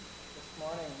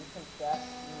morning we confess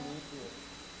we need you.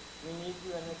 We need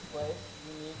you in this place.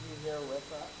 We need you here with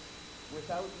us.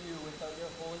 Without you, without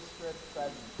your Holy Spirit's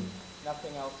presence,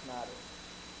 nothing else matters.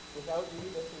 Without you,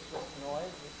 this is just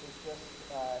noise. This is just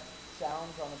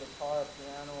sounds on a guitar, a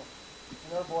piano,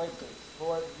 your voices.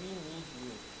 Lord, we need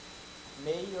you.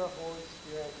 May your Holy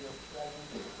Spirit, your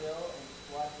presence, fill and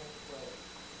flood this place.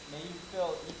 May you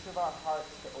fill each of our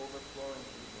hearts to overflowing,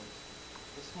 Jesus.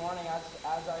 This morning, as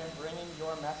I am bringing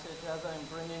your message, as I am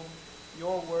bringing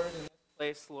your word in this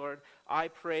place, Lord, I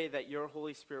pray that your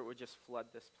Holy Spirit would just flood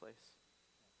this place.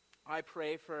 I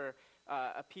pray for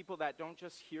a people that don't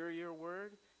just hear your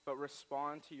word, but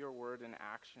respond to your word in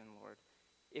action, Lord.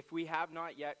 If we have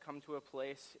not yet come to a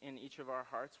place in each of our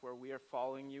hearts where we are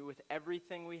following you with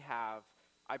everything we have,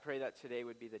 I pray that today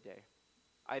would be the day.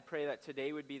 I pray that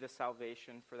today would be the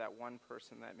salvation for that one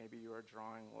person that maybe you are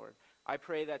drawing, Lord. I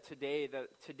pray that today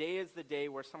is the day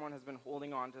where someone has been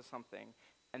holding on to something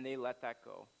and they let that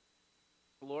go.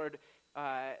 Lord,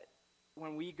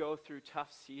 when we go through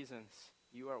tough seasons,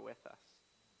 you are with us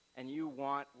and you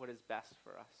want what is best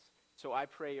for us. So I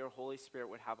pray your Holy Spirit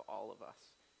would have all of us,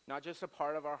 not just a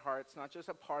part of our hearts, not just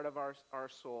a part of our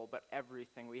soul, but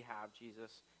everything we have,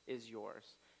 Jesus, is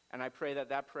yours. And I pray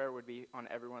that prayer would be on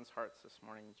everyone's hearts this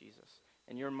morning, Jesus.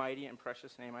 In your mighty and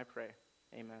precious name I pray.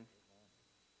 Amen.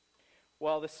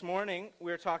 Well, this morning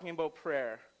we're talking about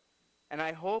prayer. And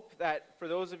I hope that for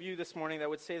those of you this morning that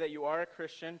would say that you are a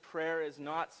Christian, prayer is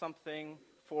not something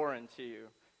foreign to you.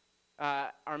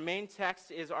 Our main text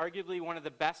is arguably one of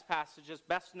the best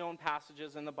known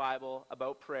passages in the Bible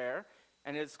about prayer.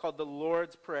 And it's called the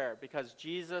Lord's Prayer because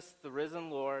Jesus, the risen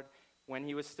Lord, when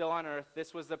he was still on earth,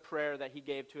 this was the prayer that he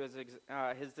gave to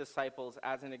his disciples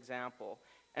as an example.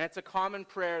 And it's a common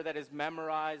prayer that is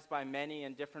memorized by many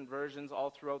in different versions all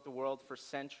throughout the world for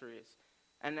centuries.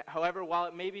 And however, while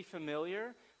it may be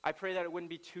familiar, I pray that it wouldn't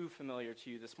be too familiar to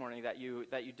you this morning, that you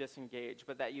disengage,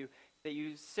 but that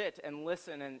you sit and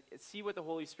listen and see what the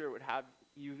Holy Spirit would have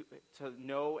you to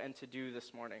know and to do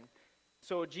this morning.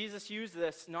 So Jesus used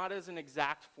this not as an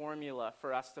exact formula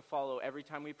for us to follow every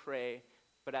time we pray,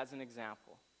 but as an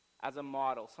example, as a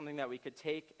model, something that we could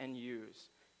take and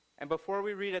use. And before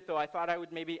we read it, though, I thought I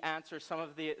would maybe answer some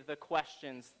of the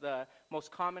questions, the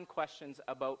most common questions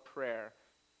about prayer.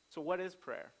 So what is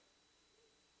prayer?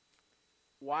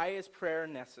 Why is prayer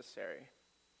necessary?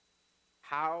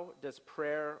 How does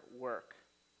prayer work?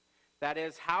 That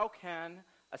is, how can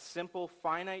a simple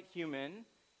finite human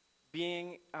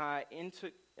being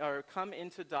come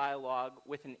into dialogue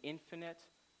with an infinite,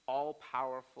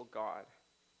 all-powerful God?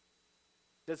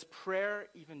 Does prayer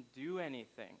even do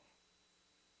anything?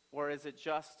 Or is it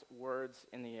just words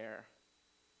in the air?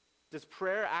 Does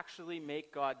prayer actually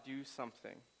make God do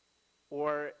something?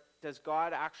 Or does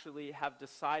God actually have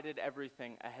decided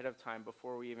everything ahead of time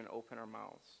before we even open our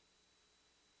mouths?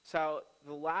 So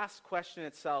the last question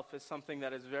itself is something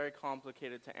that is very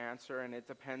complicated to answer, and it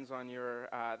depends on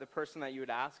the person that you would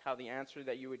ask, how the answer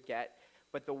that you would get.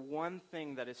 But the one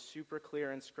thing that is super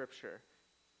clear in Scripture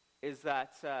is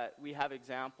that we have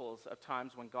examples of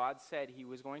times when God said he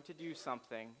was going to do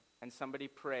something, and somebody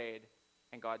prayed,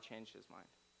 and God changed his mind.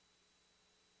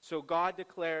 So God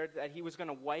declared that he was going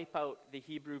to wipe out the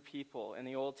Hebrew people in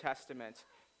the Old Testament,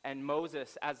 and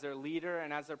Moses, as their leader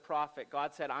and as their prophet,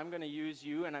 God said, I'm going to use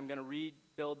you, and I'm going to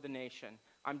rebuild the nation.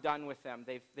 I'm done with them.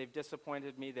 They've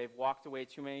disappointed me. They've walked away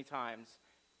too many times.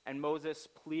 And Moses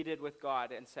pleaded with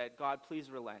God and said, God, please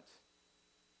relent.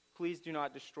 Please do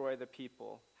not destroy the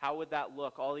people. How would that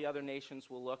look? All the other nations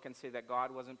will look and say that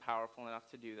God wasn't powerful enough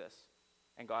to do this.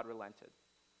 And God relented.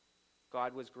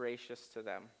 God was gracious to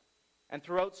them. And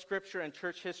throughout Scripture and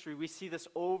church history, we see this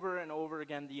over and over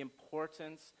again, the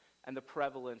importance and the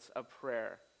prevalence of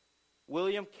prayer.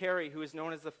 William Carey, who is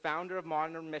known as the founder of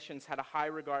modern missions, had a high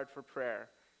regard for prayer.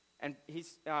 And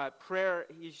prayer,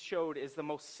 he showed, is the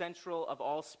most central of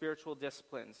all spiritual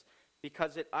disciplines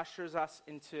because it ushers us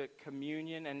into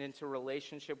communion and into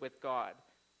relationship with God.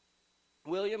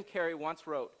 William Carey once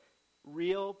wrote,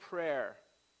 real prayer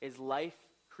is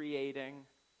life-creating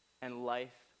and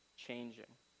life-changing.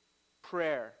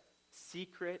 Prayer,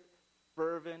 secret,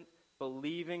 fervent,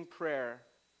 believing prayer,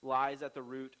 lies at the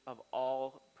root of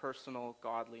all personal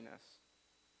godliness.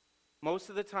 Most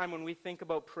of the time when we think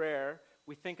about prayer,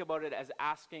 we think about it as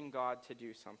asking God to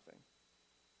do something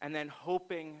and then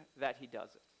hoping that he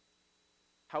does it.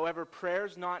 However, prayer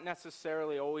is not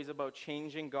necessarily always about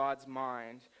changing God's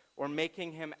mind or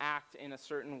making him act in a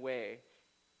certain way.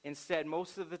 Instead,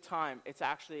 most of the time, it's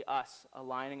actually us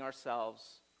aligning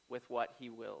ourselves with what he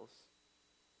wills.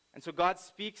 And so God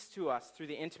speaks to us through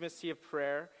the intimacy of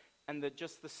prayer and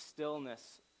just the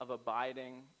stillness of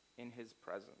abiding in his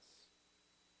presence.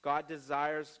 God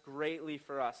desires greatly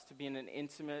for us to be in an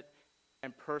intimate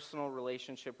and personal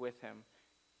relationship with him.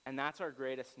 And that's our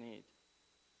greatest need.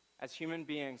 As human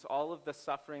beings, all of the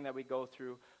suffering that we go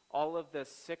through, all of the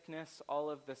sickness, all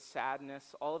of the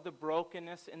sadness, all of the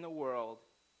brokenness in the world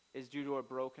is due to a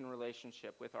broken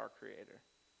relationship with our Creator.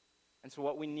 And so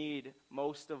what we need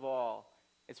most of all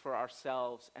is for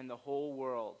ourselves and the whole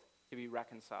world to be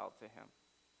reconciled to him.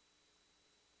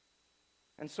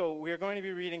 And so we're going to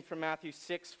be reading from Matthew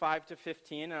 6, 5 to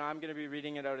 15, and I'm going to be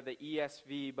reading it out of the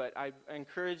ESV, but I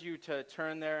encourage you to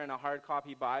turn there in a hard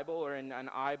copy Bible or in an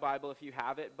iBible if you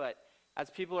have it. But as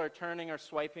people are turning or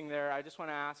swiping there, I just want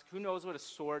to ask, who knows what a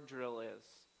sword drill is?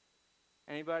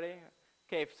 Anybody?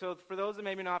 Okay, so for those that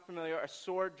may be not familiar, a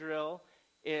sword drill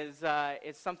is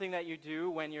something that you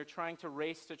do when you're trying to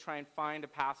race to try and find a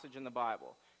passage in the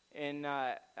Bible. And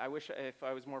I wish if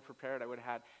I was more prepared, I would have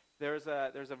had. There's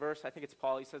a verse, I think it's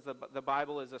Paul, he says the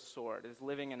Bible is a sword, is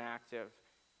living and active.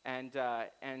 And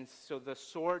so the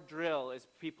sword drill is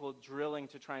people drilling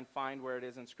to try and find where it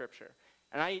is in Scripture.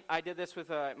 And I did this with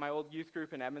my old youth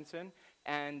group in Edmonton,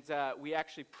 and we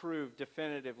actually proved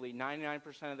definitively,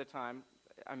 99% of the time,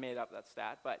 I made up that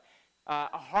stat, but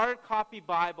a hard copy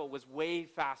Bible was way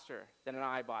faster than an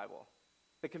iBible.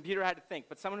 The computer had to think,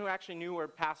 but someone who actually knew where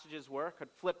passages were could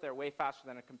flip there way faster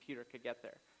than a computer could get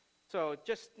there. So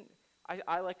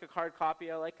I like a hard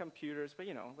copy, I like computers, but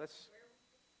let's,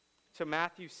 to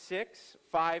Matthew 6,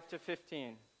 5 to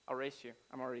 15. I'll race you,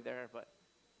 I'm already there, but.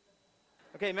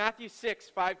 Okay, Matthew 6,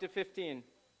 5 to 15.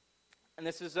 And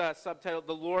this is subtitled,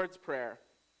 The Lord's Prayer.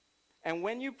 And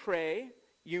when you pray,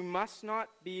 you must not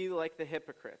be like the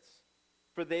hypocrites,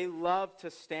 for they love to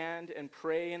stand and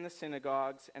pray in the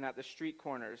synagogues and at the street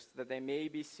corners, that they may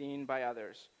be seen by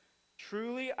others.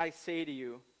 Truly I say to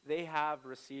you, they have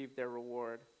received their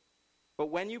reward.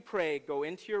 But when you pray, go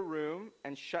into your room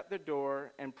and shut the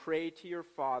door and pray to your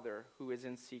Father who is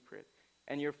in secret.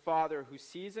 And your Father who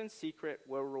sees in secret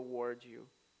will reward you.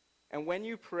 And when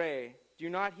you pray, do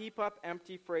not heap up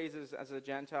empty phrases as the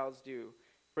Gentiles do,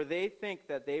 for they think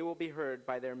that they will be heard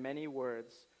by their many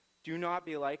words. Do not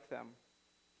be like them.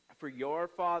 For your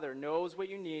Father knows what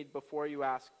you need before you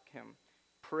ask him.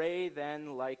 Pray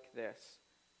then like this.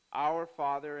 Our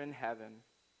Father in heaven,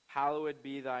 hallowed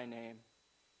be thy name.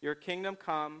 Your kingdom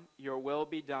come, your will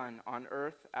be done on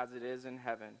earth as it is in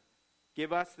heaven.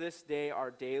 Give us this day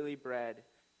our daily bread,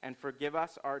 and forgive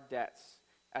us our debts,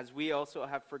 as we also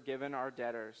have forgiven our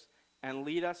debtors. And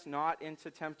lead us not into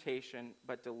temptation,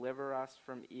 but deliver us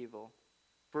from evil.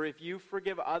 For if you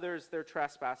forgive others their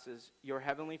trespasses, your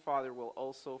heavenly Father will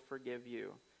also forgive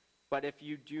you. But if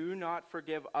you do not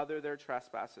forgive others their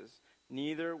trespasses,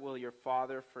 neither will your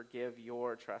Father forgive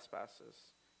your trespasses.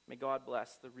 May God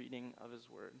bless the reading of his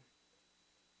word.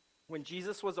 When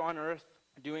Jesus was on earth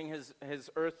doing his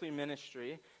earthly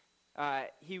ministry,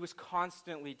 he was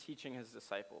constantly teaching his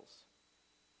disciples.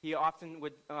 He often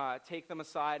would take them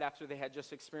aside after they had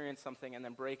just experienced something and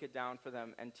then break it down for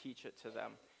them and teach it to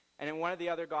them. And in one of the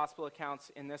other gospel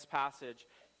accounts in this passage,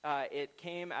 it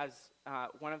came as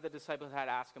one of the disciples had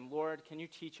asked him, Lord, can you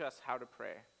teach us how to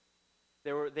pray?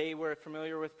 They were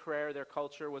familiar with prayer. Their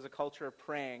culture was a culture of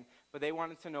praying, but they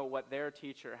wanted to know what their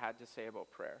teacher had to say about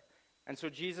prayer. And so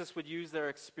Jesus would use their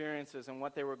experiences and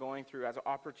what they were going through as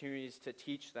opportunities to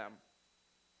teach them.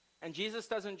 And Jesus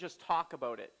doesn't just talk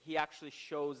about it. He actually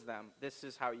shows them, this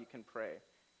is how you can pray.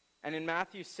 And in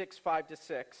Matthew 6, 5 to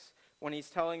 6, when he's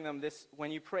telling them this,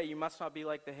 when you pray, you must not be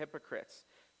like the hypocrites.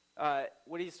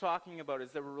 What he's talking about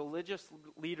is the religious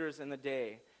leaders in the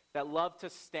day that loved to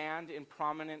stand in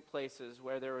prominent places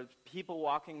where there were people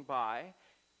walking by,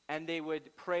 and they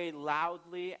would pray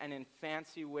loudly and in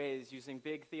fancy ways using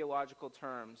big theological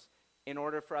terms in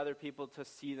order for other people to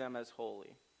see them as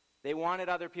holy. They wanted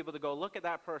other people to go, look at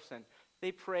that person.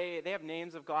 They pray, they have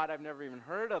names of God I've never even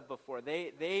heard of before.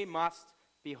 They must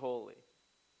be holy.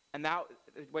 And that,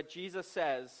 what Jesus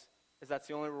says is that's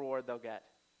the only reward they'll get.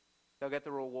 They'll get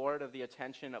the reward of the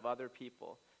attention of other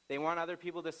people. They want other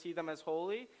people to see them as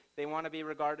holy. They want to be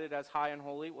regarded as high and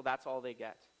holy. Well, that's all they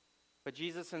get. But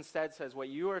Jesus instead says what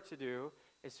you are to do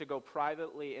is to go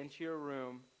privately into your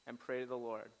room and pray to the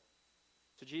Lord.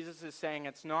 So Jesus is saying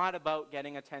it's not about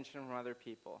getting attention from other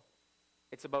people.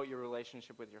 It's about your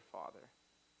relationship with your Father.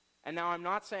 And now I'm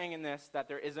not saying in this that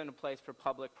there isn't a place for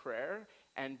public prayer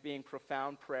and being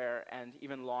profound prayer and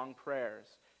even long prayers,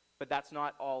 but that's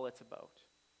not all it's about.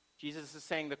 Jesus is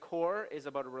saying the core is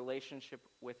about a relationship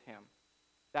with him.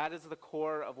 That is the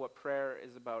core of what prayer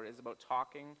is about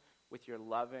talking with your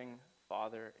loving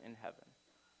Father in heaven.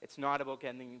 It's not about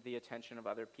getting the attention of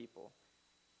other people.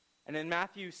 And in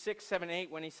Matthew 6, 7,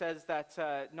 8, when he says that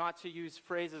not to use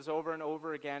phrases over and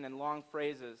over again and long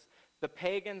phrases, the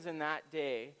pagans in that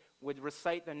day would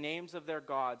recite the names of their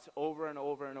gods over and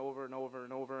over and over and over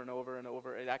and over and over and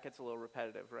over. That gets a little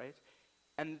repetitive, right?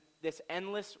 And this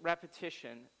endless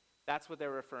repetition, that's what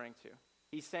they're referring to.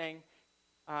 He's saying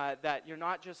that you're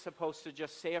not just supposed to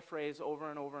just say a phrase over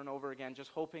and over and over again,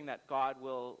 just hoping that God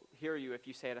will hear you if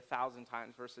you say it 1,000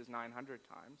 times versus 900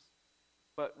 times.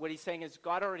 But what he's saying is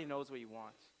God already knows what you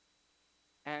want.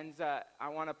 And I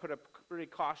want to put a pretty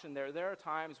caution there. There are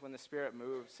times when the Spirit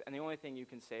moves, and the only thing you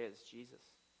can say is Jesus,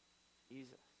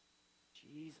 Jesus,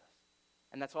 Jesus.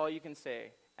 And that's all you can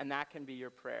say, and that can be your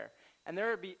prayer. And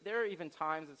there are even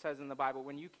times, it says in the Bible,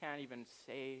 when you can't even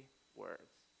say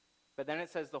words. But then it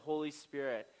says the Holy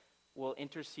Spirit will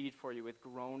intercede for you with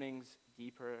groanings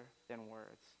deeper than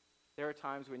words. There are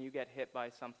times when you get hit by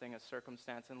something, a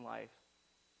circumstance in life,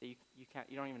 that you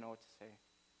don't even know what to say.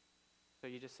 So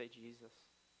you just say Jesus,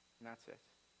 and that's it.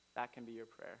 That can be your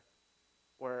prayer.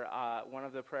 Or one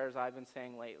of the prayers I've been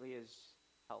saying lately is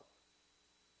help.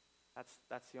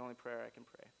 That's the only prayer I can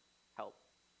pray. Help.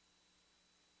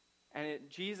 And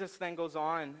Jesus then goes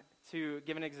on to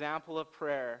give an example of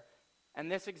prayer. And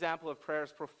this example of prayer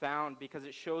is profound because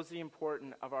it shows the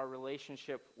importance of our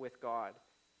relationship with God.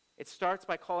 It starts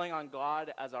by calling on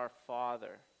God as our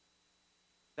Father.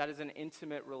 That is an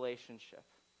intimate relationship.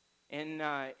 In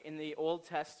the Old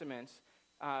Testament,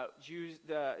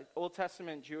 the Old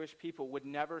Testament Jewish people would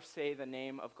never say the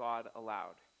name of God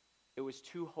aloud. It was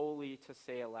too holy to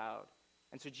say aloud.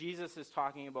 And so Jesus is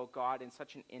talking about God in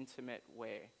such an intimate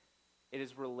way. It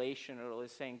is relational. It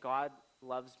is saying God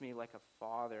loves me like a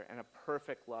father, and a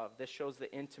perfect love. This shows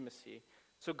the intimacy.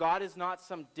 So God is not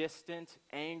some distant,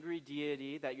 angry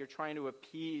deity that you're trying to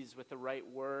appease with the right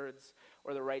words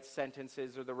or the right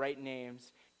sentences or the right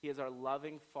names. He is our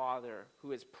loving Father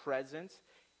who is present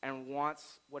and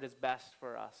wants what is best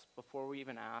for us before we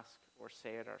even ask or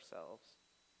say it ourselves.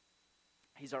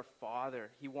 He's our Father.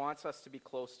 He wants us to be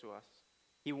close to us.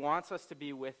 He wants us to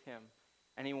be with him,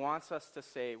 and he wants us to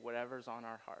say whatever's on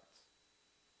our hearts.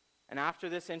 And after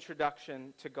this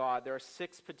introduction to God, there are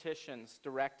 6 petitions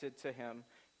directed to him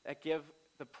that give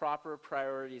the proper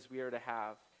priorities we are to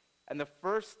have. And the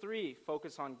first 3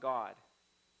 focus on God.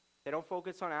 They don't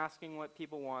focus on asking what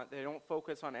people want. They don't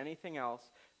focus on anything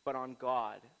else but on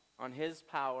God, on his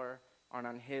power, and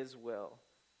on his will.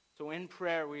 So in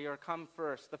prayer, we are come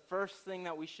first. The first thing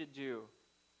that we should do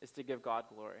is to give God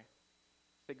glory.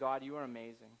 Say, God, you are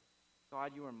amazing.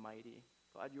 God, you are mighty.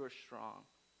 God, you are strong.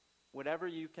 Whatever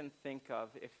you can think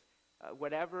of,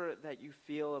 whatever that you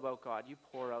feel about God, you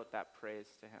pour out that praise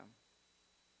to him.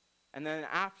 And then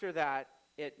after that,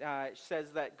 it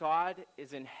says that God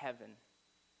is in heaven.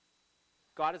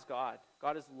 God is God.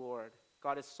 God is Lord.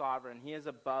 God is sovereign. He is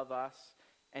above us,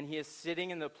 and he is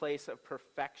sitting in the place of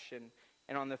perfection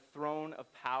and on the throne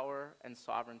of power and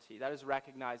sovereignty. That is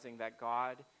recognizing that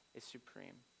God is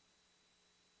supreme.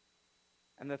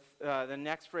 And the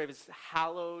next phrase is,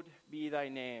 hallowed be thy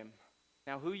name.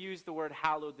 Now, who used the word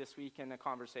hallowed this week in the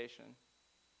conversation?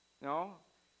 No?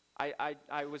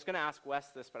 I was going to ask Wes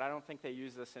this, but I don't think they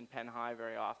use this in Penn High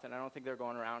very often. I don't think they're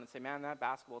going around and say, man, that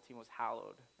basketball team was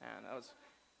hallowed. Man, that was...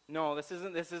 No, this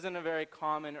isn't a very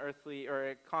common earthly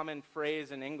or a common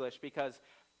phrase in English, because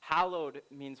hallowed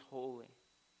means holy.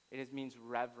 It means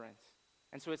reverent.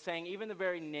 And so it's saying even the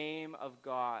very name of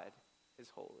God is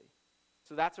holy.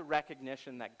 So that's a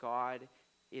recognition that God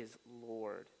is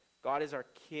Lord. God is our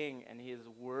King, and he is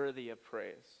worthy of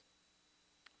praise.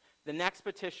 The next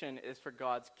petition is for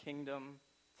God's kingdom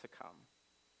to come.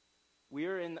 We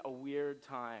are in a weird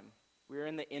time. We are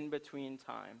in the in-between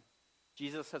time.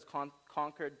 Jesus has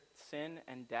conquered sin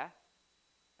and death,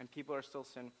 and people are still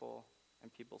sinful,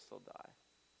 and people still die.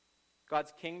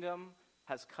 God's kingdom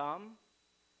has come,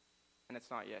 and it's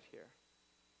not yet here.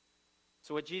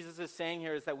 So what Jesus is saying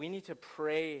here is that we need to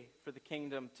pray for the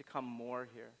kingdom to come more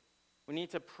here. We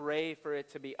need to pray for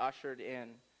it to be ushered in.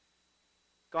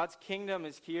 God's kingdom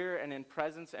is here and in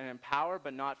presence and in power,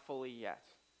 but not fully yet.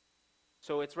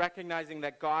 So it's recognizing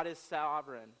that God is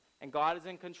sovereign and God is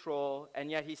in control,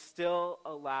 and yet he still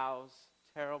allows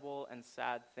terrible and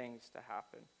sad things to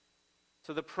happen.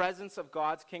 So the presence of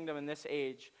God's kingdom in this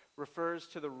age refers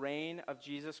to the reign of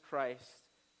Jesus Christ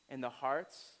in the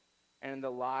hearts and in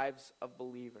the lives of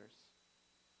believers.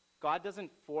 God doesn't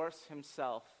force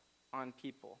himself on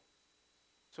people.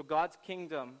 So God's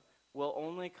kingdom will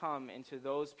only come into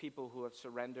those people who have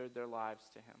surrendered their lives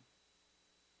to him.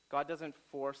 God doesn't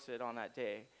force it on that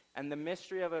day. And the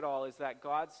mystery of it all is that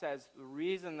God says the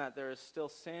reason that there is still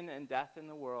sin and death in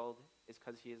the world is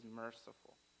because he is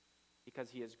merciful,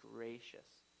 because he is gracious,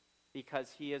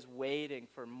 because he is waiting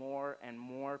for more and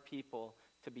more people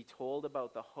to be told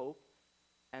about the hope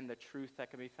and the truth that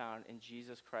can be found in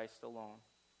Jesus Christ alone,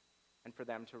 and for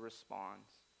them to respond,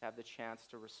 to have the chance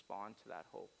to respond to that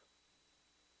hope.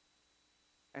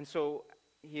 And so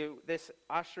this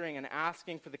ushering and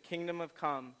asking for the kingdom of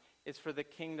come is for the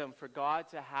kingdom, for God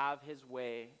to have his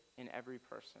way in every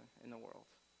person in the world.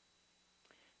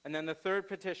 And then the third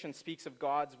petition speaks of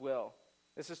God's will.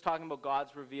 This is talking about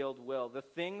God's revealed will, the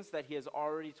things that he has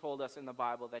already told us in the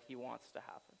Bible that he wants to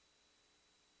happen.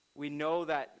 We know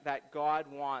that God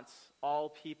wants all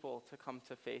people to come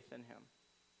to faith in him.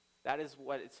 That is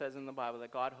what it says in the Bible,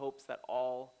 that God hopes that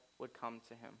all would come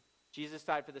to him. Jesus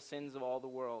died for the sins of all the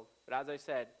world. But as I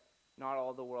said, not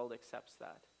all the world accepts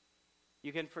that.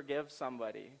 You can forgive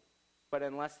somebody, but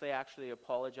unless they actually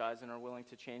apologize and are willing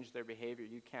to change their behavior,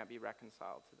 you can't be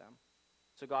reconciled to them.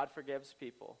 So God forgives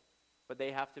people, but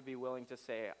they have to be willing to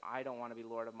say, I don't want to be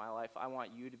Lord of my life. I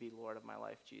want you to be Lord of my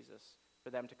life, Jesus, for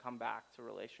them to come back to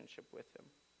relationship with him.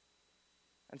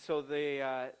 And so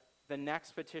the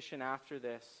next petition after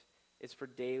this is for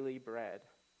daily bread.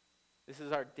 This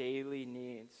is our daily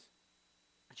needs.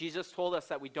 Jesus told us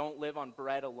that we don't live on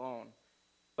bread alone,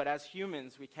 but as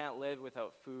humans, we can't live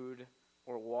without food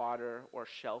or water or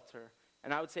shelter.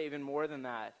 And I would say even more than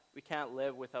that, we can't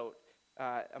live without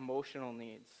emotional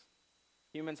needs.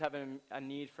 Humans have a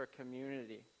need for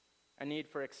community, a need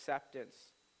for acceptance,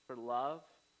 for love,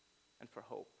 and for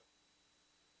hope.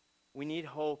 We need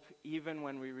hope even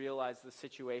when we realize the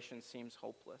situation seems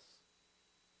hopeless.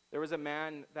 There was a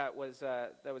man that was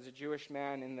a Jewish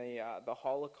man in the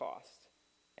Holocaust,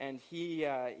 and he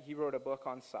wrote a book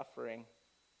on suffering.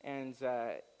 And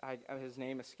his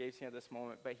name escapes me at this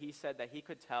moment, but he said that he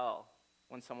could tell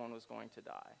when someone was going to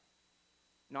die.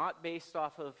 Not based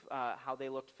off of how they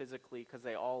looked physically, because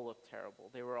they all looked terrible.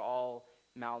 They were all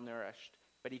malnourished.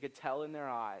 But he could tell in their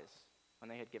eyes when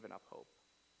they had given up hope.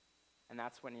 And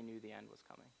that's when he knew the end was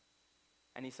coming.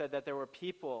 And he said that there were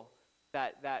people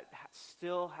that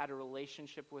still had a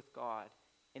relationship with God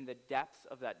in the depths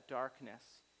of that darkness,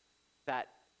 that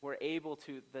were able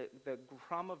to, the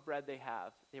crumb of bread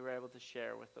they were able to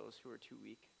share with those who were too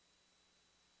weak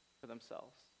for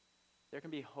themselves. There can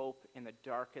be hope in the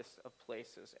darkest of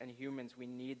places, and humans, we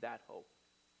need that hope,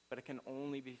 but it can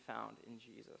only be found in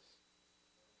Jesus.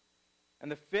 And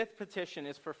the fifth petition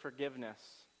is for forgiveness.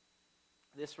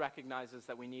 This recognizes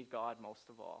that we need God most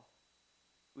of all.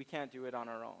 We can't do it on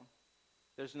our own.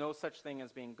 There's no such thing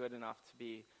as being good enough to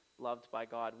be loved by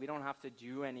God. We don't have to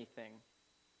do anything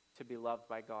to be loved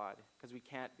by God, because we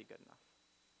can't be good enough.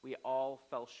 We all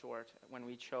fell short when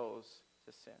we chose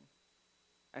to sin.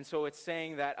 And so it's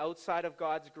saying that outside of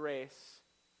God's grace,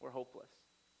 we're hopeless.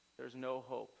 There's no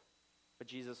hope. But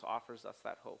Jesus offers us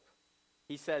that hope.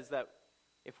 He says that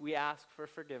if we ask for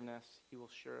forgiveness, he will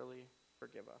surely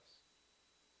forgive us.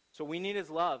 So we need his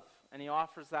love, and he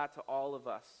offers that to all of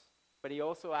us. But he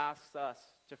also asks us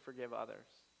to forgive others.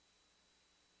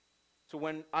 So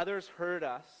when others hurt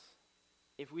us,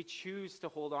 if we choose to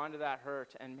hold on to that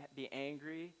hurt and be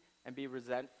angry and be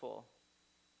resentful,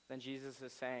 then Jesus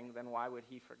is saying, then why would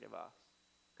he forgive us?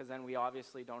 Because then we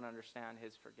obviously don't understand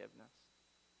his forgiveness.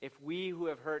 If we who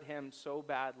have hurt him so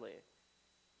badly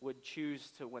would choose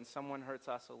to, when someone hurts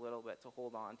us a little bit, to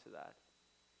hold on to that,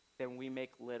 then we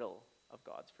make little of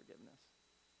God's forgiveness.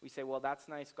 We say, well, that's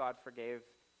nice, God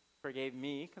forgave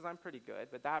me because I'm pretty good,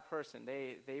 but that person,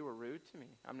 they were rude to me.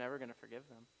 I'm never going to forgive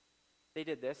them. They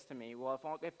did this to me.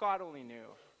 Well, if God only knew.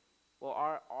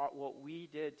 Well, what we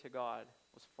did to God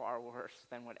was far worse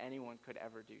than what anyone could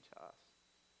ever do to us.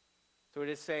 So it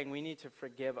is saying we need to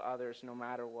forgive others no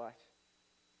matter what.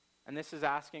 And this is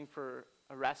asking for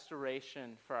a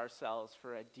restoration for ourselves,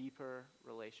 for a deeper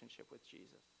relationship with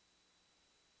Jesus.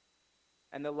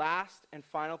 And the last and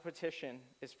final petition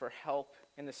is for help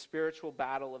in the spiritual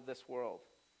battle of this world.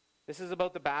 This is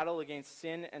about the battle against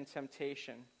sin and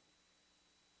temptation.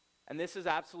 And this is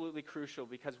absolutely crucial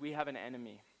because we have an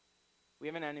enemy. We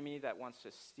have an enemy that wants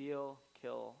to steal,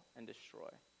 kill, and destroy.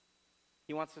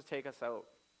 He wants to take us out.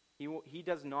 He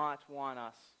does not want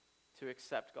us to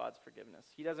accept God's forgiveness.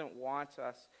 He doesn't want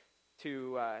us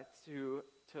to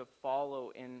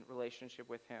follow in relationship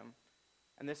with him.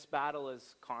 And this battle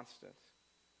is constant.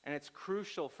 And it's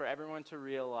crucial for everyone to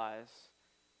realize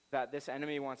that this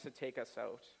enemy wants to take us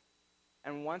out.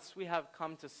 And once we have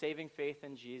come to saving faith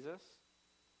in Jesus,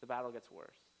 the battle gets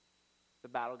worse. The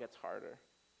battle gets harder.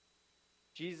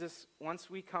 Once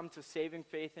we come to saving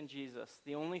faith in Jesus,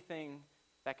 the only thing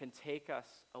that can take us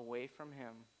away from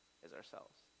him is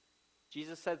ourselves.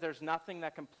 Jesus says there's nothing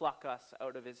that can pluck us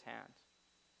out of his hand,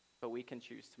 but we can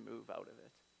choose to move out of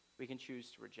it. We can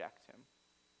choose to reject him.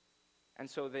 And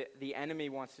so the enemy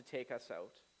wants to take us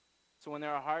out. So when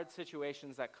there are hard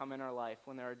situations that come in our life,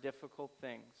 when there are difficult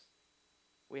things,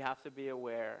 we have to be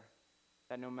aware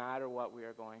that no matter what we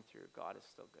are going through, God is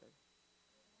still good.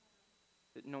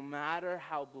 That no matter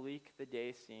how bleak the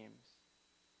day seems,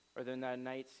 or the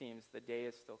night seems, the day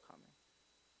is still coming.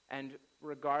 And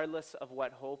regardless of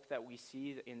what hope that we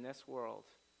see in this world,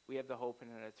 we have the hope in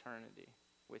an eternity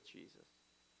with Jesus.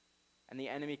 And the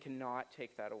enemy cannot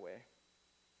take that away.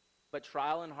 But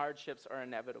trial and hardships are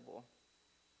inevitable.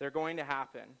 They're going to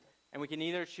happen. And we can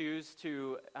either choose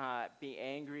to be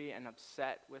angry and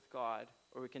upset with God,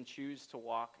 or we can choose to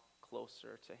walk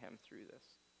closer to him through this.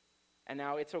 And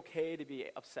now it's okay to be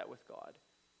upset with God.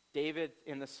 David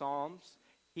in the Psalms,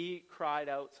 he cried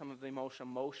out some of the most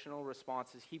emotional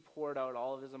responses. He poured out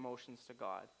all of his emotions to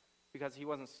God because he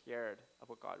wasn't scared of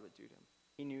what God would do to him.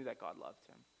 He knew that God loved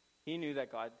him. He knew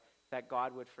that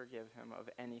God would forgive him of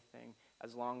anything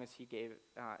as long as he gave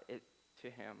it to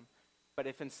him. But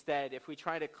if we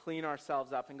try to clean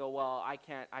ourselves up and go, well, I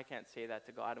can't say that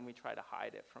to God, and we try to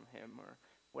hide it from him or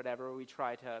whatever, we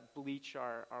try to bleach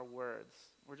our words,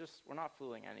 we're not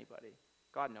fooling anybody.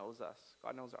 God knows us.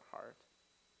 God knows our heart.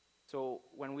 So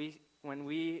when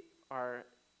we are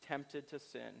tempted to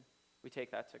sin, we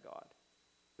take that to God.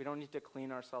 We don't need to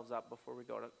clean ourselves up before we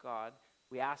go to God.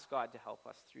 We ask God to help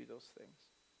us through those things.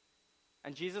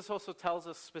 And Jesus also tells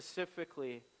us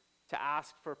specifically to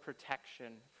ask for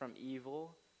protection from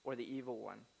evil or the evil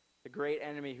one, the great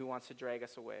enemy who wants to drag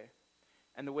us away.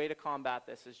 And the way to combat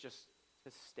this is just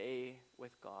to stay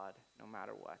with God no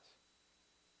matter what.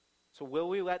 So will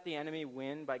we let the enemy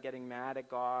win by getting mad at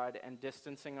God and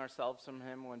distancing ourselves from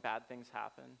him when bad things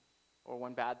happen? Or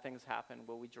when bad things happen,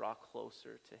 will we draw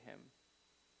closer to him?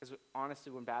 Because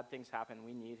honestly, when bad things happen,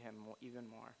 we need him even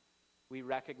more. We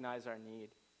recognize our need.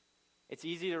 It's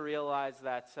easy to realize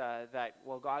that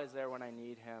God is there when I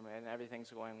need him and everything's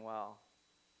going well.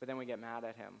 But then we get mad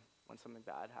at him when something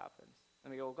bad happens.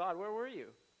 And we go, well, God, where were you?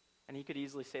 And he could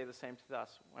easily say the same to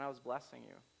us. When I was blessing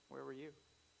you, where were you?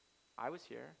 I was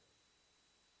here.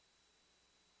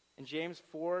 In James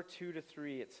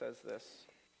 4:2-3, it says this: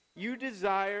 You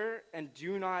desire and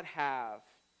do not have,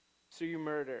 so you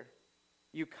murder.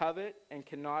 You covet and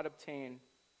cannot obtain,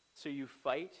 so you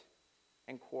fight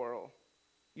and quarrel.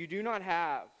 You do not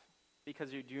have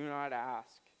because you do not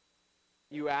ask.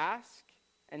 You ask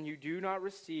and you do not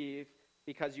receive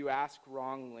because you ask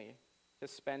wrongly to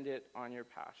spend it on your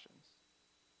passions.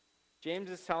 James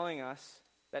is telling us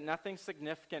that nothing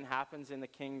significant happens in the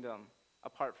kingdom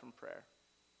apart from prayer.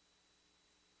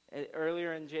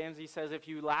 Earlier in James, he says, if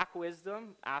you lack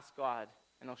wisdom, ask God,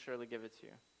 and he'll surely give it to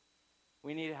you.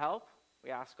 We need help, we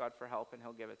ask God for help, and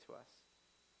he'll give it to us.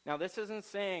 Now, this isn't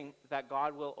saying that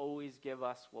God will always give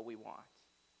us what we want,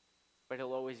 but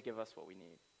he'll always give us what we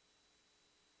need.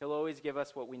 He'll always give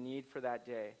us what we need for that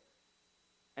day.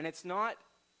 And it's not,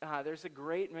 there's a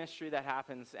great mystery that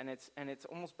happens, and it's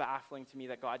almost baffling to me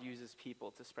that God uses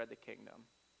people to spread the kingdom.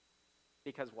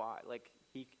 Because why?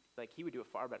 He would do a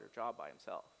far better job by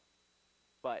himself.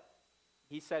 But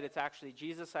Jesus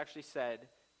actually said,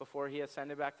 before he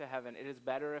ascended back to heaven, it is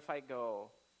better if I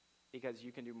go because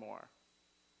you can do more.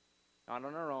 Not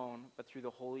on our own, but through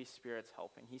the Holy Spirit's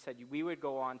helping. He said we would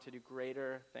go on to do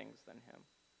greater things than him.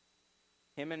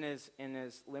 Him in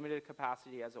his limited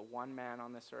capacity as a one man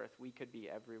on this earth, we could be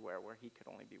everywhere where he could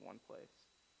only be one place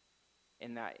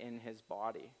in his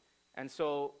body. And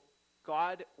so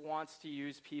God wants to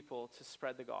use people to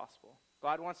spread the gospel.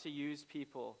 God wants to use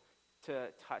people to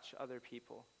touch other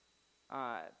people.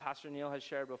 Pastor Neil has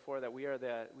shared before that we are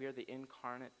the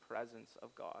incarnate presence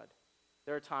of God.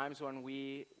 There are times when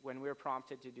we're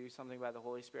prompted to do something by the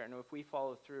Holy Spirit, and if we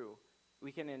follow through,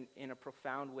 we can in a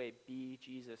profound way be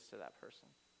Jesus to that person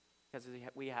because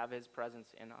we have his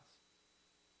presence in us.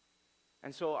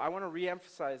 And so I want to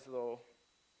reemphasize, though,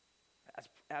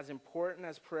 as important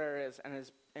as prayer is and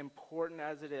as important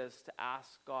as it is to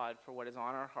ask God for what is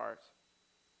on our heart,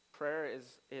 prayer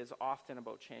is often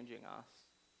about changing us.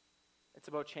 It's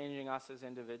about changing us as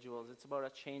individuals. It's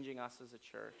about changing us as a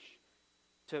church.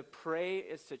 To pray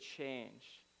is to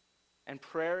change. And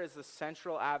prayer is the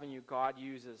central avenue God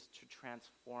uses to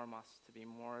transform us to be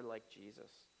more like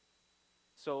Jesus.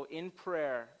 So in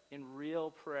prayer, in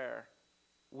real prayer,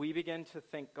 we begin to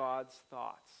think God's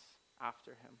thoughts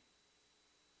after him.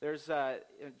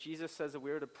 Jesus says that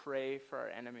we are to pray for our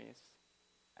enemies.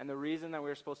 And the reason that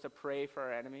we're supposed to pray for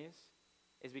our enemies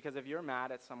is because if you're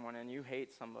mad at someone and you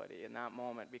hate somebody in that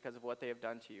moment because of what they have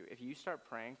done to you, if you start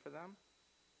praying for them,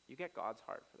 you get God's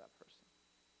heart for that person.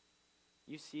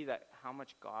 You see that how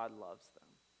much God loves them.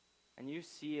 And you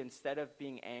see, instead of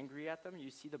being angry at them,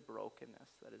 you see the brokenness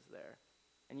that is there.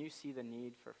 And you see the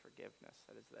need for forgiveness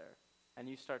that is there. And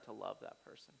you start to love that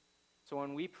person. So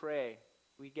when we pray,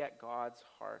 we get God's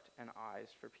heart and eyes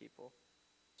for people.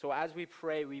 So as we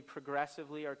pray, we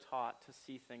progressively are taught to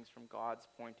see things from God's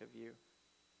point of view.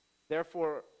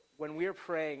 Therefore, when we are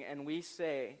praying and we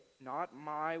say, not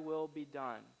my will be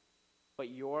done, but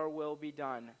your will be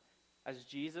done, as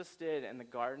Jesus did in the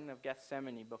Garden of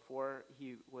Gethsemane before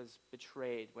he was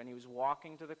betrayed, when he was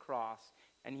walking to the cross,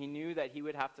 and he knew that he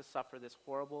would have to suffer this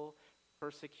horrible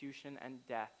persecution and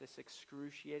death, this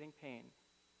excruciating pain,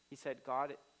 he said,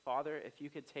 God, Father, if you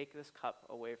could take this cup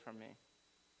away from me,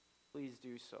 please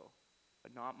do so.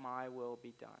 But not my will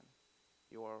be done,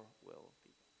 your will be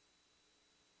done.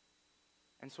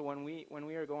 And so when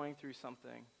we are going through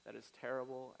something that is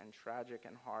terrible and tragic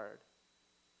and hard,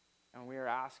 and we are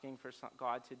asking for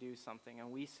God to do something,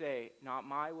 and we say, not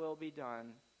my will be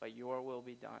done, but your will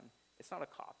be done, it's not a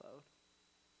cop-out.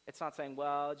 It's not saying,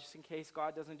 well, just in case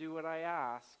God doesn't do what I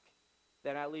ask,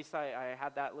 then at least I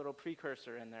had that little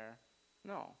precursor in there.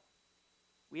 No.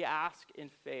 We ask in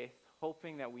faith,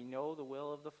 hoping that we know the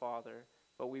will of the Father,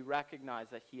 but we recognize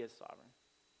that he is sovereign.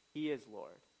 He is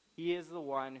Lord. He is the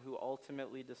one who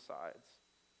ultimately decides.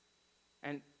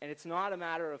 And it's not a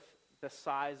matter of the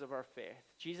size of our faith.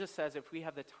 Jesus says if we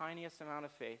have the tiniest amount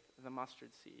of faith, the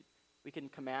mustard seed, we can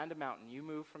command a mountain. You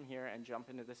move from here and jump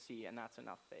into the sea, and that's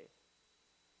enough faith.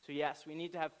 So yes, we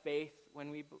need to have faith when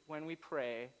we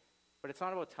pray, but it's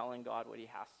not about telling God what he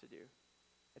has to do.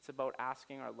 It's about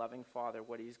asking our loving Father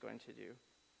what he's going to do.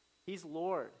 He's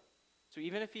Lord. So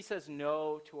even if he says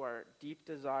no to our deep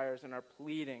desires and our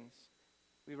pleadings,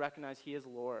 we recognize he is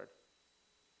Lord.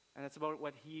 And it's about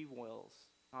what he wills,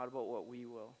 not about what we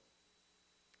will.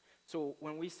 So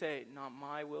when we say, not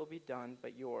my will be done,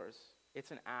 but yours,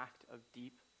 it's an act of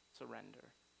deep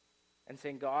surrender. And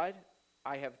saying, God,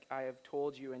 I have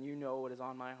told you and you know what is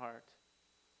on my heart.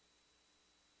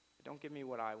 But don't give me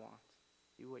what I want.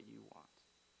 Do what you want.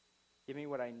 Give me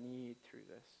what I need through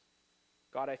this.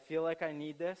 God, I feel like I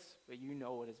need this, but you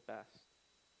know what is best.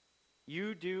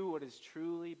 You do what is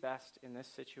truly best in this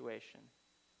situation.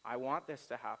 I want this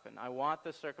to happen. I want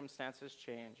the circumstances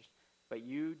changed, but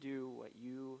you do what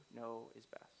you know is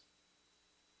best.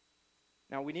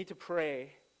 Now, we need to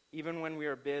pray even when we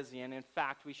are busy, and in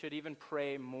fact, we should even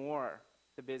pray more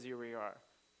the busier we are.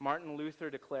 Martin Luther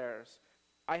declares,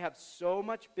 I have so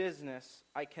much business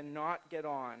I cannot get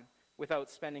on without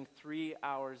spending 3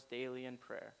 hours daily in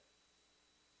prayer.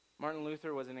 Martin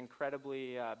Luther was an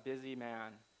incredibly busy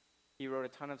man. He wrote a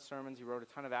ton of sermons. He wrote a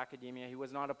ton of academia. He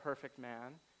was not a perfect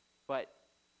man, but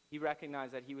he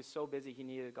recognized that he was so busy he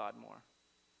needed God more.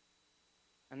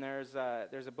 And there's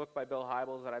a book by Bill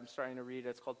Hybels that I'm starting to read.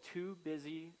 It's called Too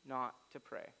Busy Not to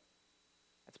Pray.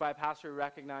 It's by a pastor who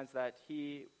recognized that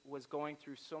he was going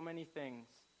through so many things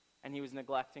and he was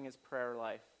neglecting his prayer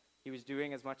life. He was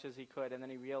doing as much as he could, and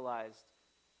then he realized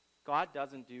God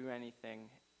doesn't do anything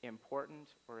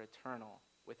important or eternal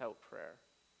without prayer.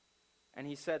 And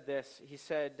he said this, he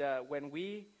said, when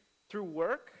we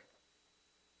work,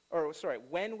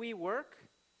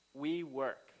 we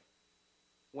work.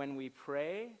 When we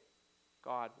pray,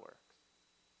 God works.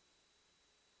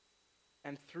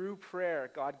 And through prayer,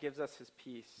 God gives us his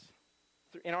peace.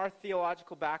 In our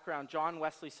theological background, John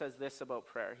Wesley says this about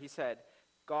prayer. He said,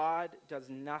 God does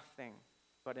nothing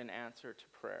but an answer to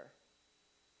prayer.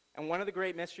 And one of the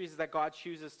great mysteries is that God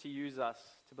chooses to use us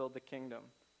to build the kingdom.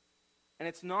 And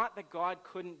it's not that God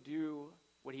couldn't do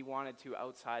what he wanted to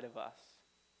outside of us,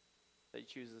 that he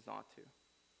chooses not to.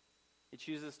 He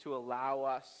chooses to allow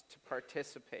us to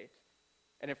participate.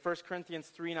 And in 1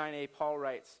 Corinthians 3:9a, Paul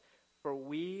writes, for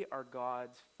we are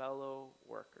God's fellow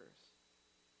workers.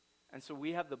 And so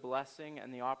we have the blessing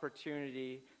and the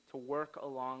opportunity to work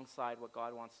alongside what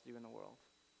God wants to do in the world.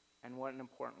 And what an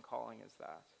important calling is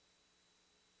that.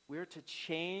 We're to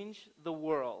change the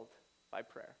world by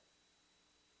prayer.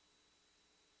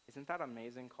 Isn't that an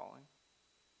amazing calling?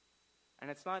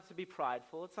 And it's not to be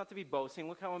prideful. It's not to be boasting.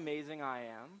 Look how amazing I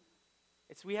am.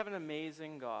 It's we have an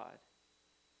amazing God.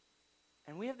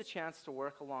 And we have the chance to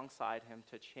work alongside him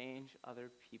to change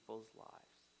other people's lives.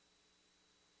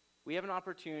 We have an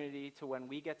opportunity to, when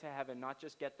we get to heaven, not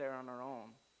just get there on our own,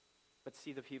 but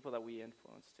see the people that we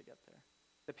influenced to get there.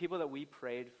 The people that we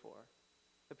prayed for.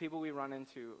 The people we run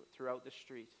into throughout the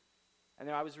street. And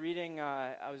then I was reading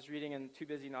in Too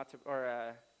Busy Not to,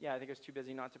 I think it was Too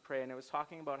Busy Not to Pray, and it was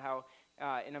talking about how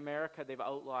in America they've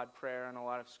outlawed prayer in a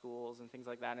lot of schools and things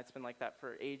like that, and it's been like that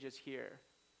for ages here.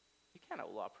 You can't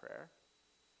outlaw prayer.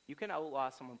 You can outlaw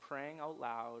someone praying out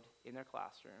loud in their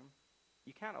classroom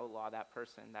You can't outlaw that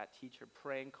person, that teacher,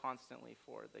 praying constantly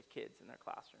for the kids in their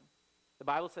classroom. The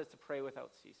Bible says to pray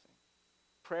without ceasing.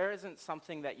 Prayer isn't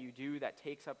something that you do that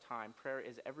takes up time. Prayer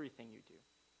is everything you do.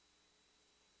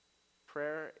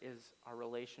 Prayer is our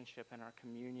relationship and our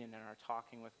communion and our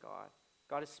talking with God.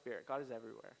 God is spirit. God is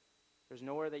everywhere. There's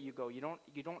nowhere that you go. You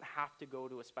don't have to go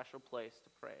to a special place to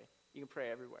pray. You can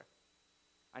pray everywhere.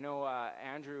 I know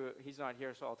Andrew, he's not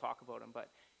here, so I'll talk about him, but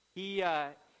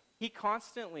he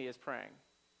constantly is praying.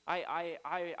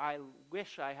 I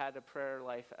wish I had a prayer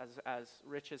life as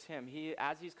rich as him.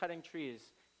 As he's cutting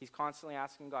trees, he's constantly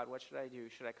asking God, what should I do?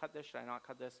 Should I cut this? Should I not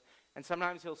cut this? And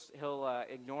sometimes he'll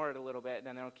ignore it a little bit, and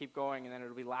then it'll keep going, and then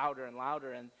it'll be louder and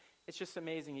louder. And it's just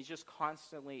amazing. He's just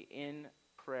constantly in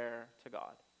prayer to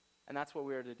God. And that's what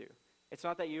we're to do. It's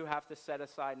not that you have to set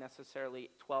aside necessarily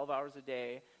 12 hours a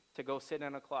day to go sit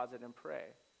in a closet and pray.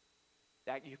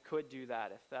 That you could do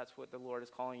that if that's what the Lord is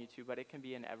calling you to, but it can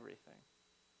be in everything.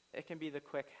 It can be the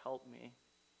quick, help me.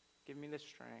 Give me the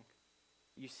strength.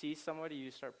 You see somebody,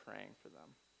 you start praying for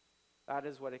them. That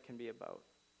is what it can be about.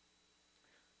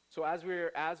 So as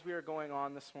we are going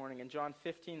on this morning, in John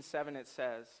 15:7 it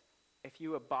says, if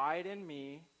you abide in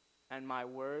me and my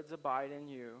words abide in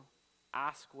you,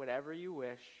 ask whatever you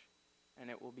wish and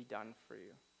it will be done for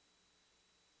you.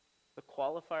 The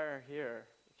qualifier here,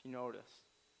 if you notice,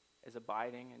 is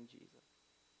abiding in Jesus.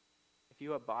 If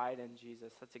you abide in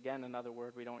Jesus, that's again another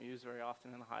word we don't use very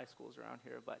often in the high schools around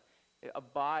here, but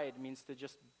abide means to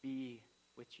just be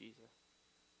with Jesus,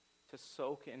 to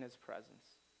soak in his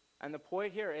presence. And the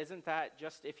point here isn't that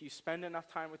just if you spend enough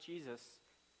time with Jesus,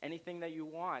 anything that you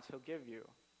want, he'll give you.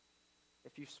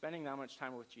 If you're spending that much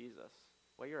time with Jesus,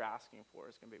 what you're asking for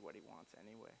is going to be what he wants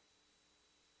anyway.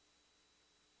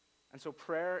 And so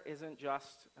prayer isn't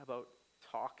just about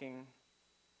talking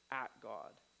at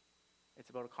God. It's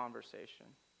about a conversation.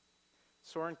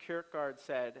 Soren Kierkegaard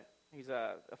said, he's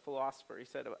a philosopher, he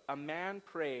said, a man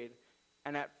prayed,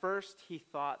 and at first he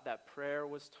thought that prayer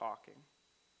was talking,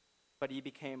 but he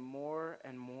became more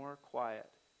and more quiet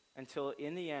until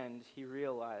in the end he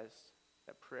realized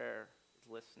that prayer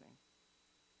is listening.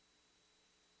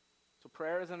 So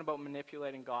prayer isn't about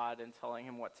manipulating God and telling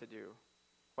him what to do.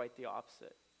 Quite the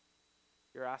opposite.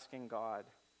 You're asking God,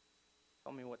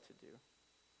 tell me what to do.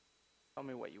 Tell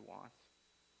me what you want.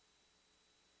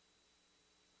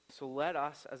 So let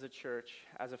us as a church,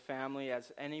 as a family,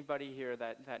 as anybody here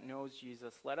that knows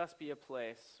Jesus, let us be a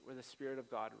place where the Spirit of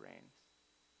God reigns.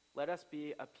 Let us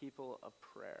be a people of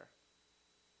prayer.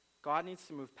 God needs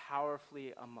to move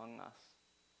powerfully among us,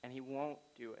 and he won't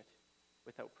do it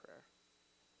without prayer.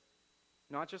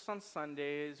 Not just on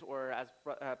Sundays or, as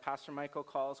Pastor Michael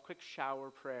calls, quick shower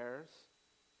prayers,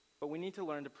 but we need to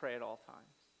learn to pray at all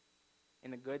times.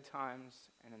 In the good times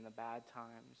and in the bad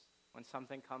times, when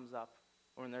something comes up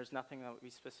or when there's nothing that we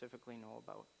specifically know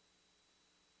about.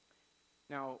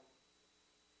 Now,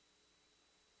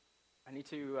 I need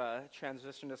to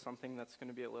transition to something that's going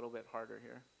to be a little bit harder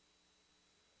here.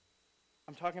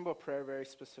 I'm talking about prayer very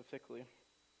specifically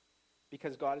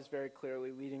because God is very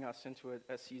clearly leading us into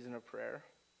a season of prayer.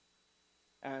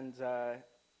 And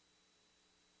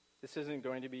this isn't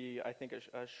going to be, I think,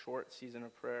 a short season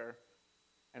of prayer.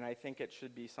 And I think it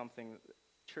should be something,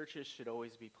 churches should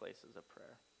always be places of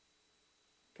prayer.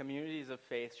 Communities of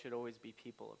faith should always be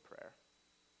people of prayer.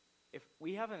 If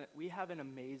we have an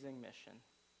amazing mission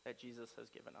that Jesus has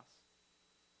given us.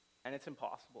 And it's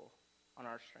impossible on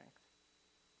our strength.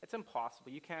 It's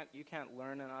impossible. You can't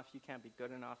learn enough, you can't be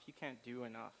good enough, you can't do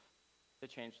enough to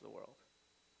change the world.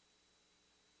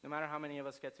 No matter how many of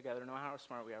us get together, no matter how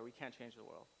smart we are, we can't change the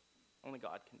world. Only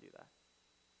God can do that.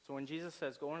 So when Jesus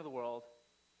says, go into the world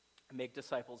and make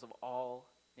disciples of all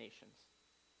nations,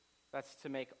 that's to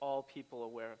make all people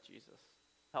aware of Jesus.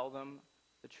 Tell them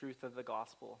the truth of the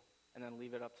gospel and then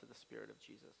leave it up to the Spirit of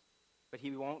Jesus. But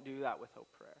he won't do that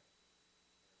without prayer.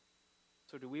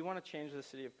 So do we want to change the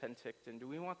city of Penticton? Do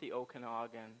we want the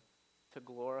Okanagan to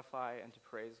glorify and to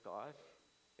praise God?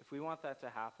 If we want that to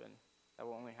happen, that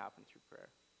will only happen through prayer.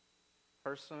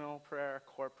 Personal prayer,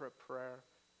 corporate prayer.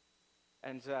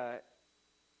 And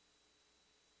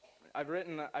I've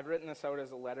written this out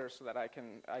as a letter so that I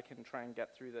can try and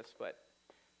get through this, but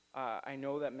I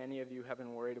know that many of you have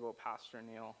been worried about Pastor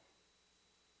Neil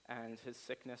and his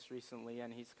sickness recently,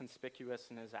 and he's conspicuous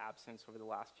in his absence over the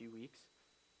last few weeks.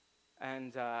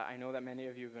 And I know that many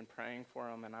of you have been praying for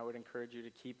him, and I would encourage you to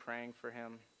keep praying for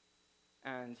him.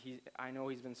 And I know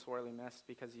he's been sorely missed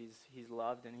because he's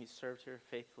loved and he's served here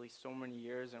faithfully so many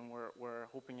years, and we're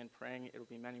hoping and praying it'll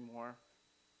be many more.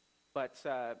 But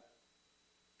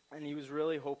and he was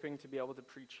really hoping to be able to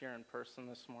preach here in person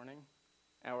this morning,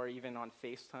 or even on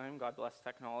FaceTime. God bless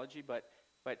technology, but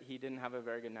he didn't have a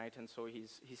very good night, and so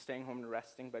he's staying home and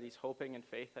resting, but he's hoping in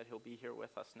faith that he'll be here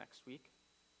with us next week.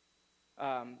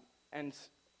 And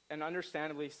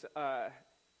understandably,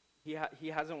 he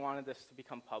hasn't wanted this to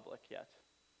become public yet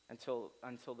until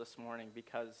this morning,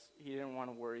 because he didn't want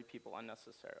to worry people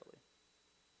unnecessarily.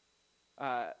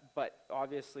 But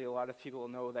obviously, a lot of people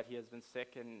know that he has been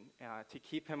sick, and to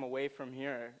keep him away from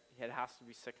here, it has to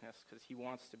be sickness, because he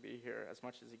wants to be here as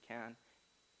much as he can.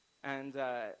 And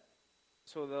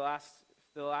so the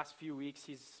last few weeks,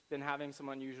 he's been having some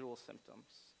unusual symptoms.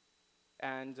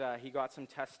 And he got some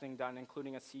testing done,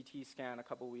 including a CT scan a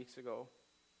couple weeks ago.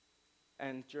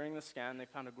 And during the scan, they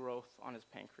found a growth on his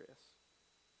pancreas.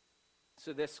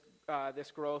 So this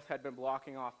growth had been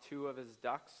blocking off two of his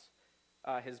ducts,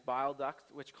 his bile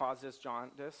duct, which causes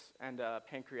jaundice, and a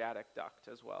pancreatic duct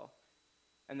as well.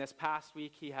 And this past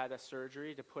week, he had a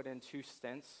surgery to put in 2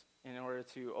 stents in order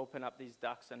to open up these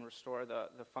ducts and restore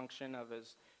the function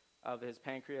of his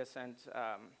pancreas.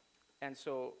 And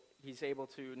so he's able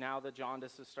to, now the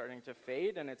jaundice is starting to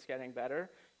fade and it's getting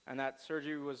better. And that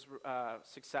surgery was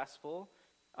successful.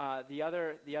 The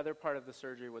other part of the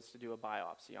surgery was to do a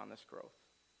biopsy on this growth.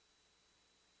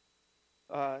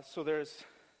 So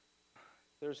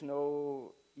there's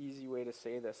no easy way to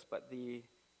say this, but the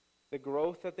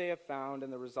growth that they have found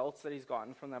and the results that he's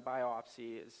gotten from that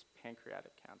biopsy is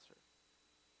pancreatic cancer.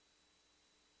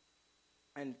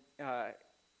 And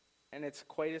it's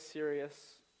quite a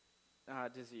serious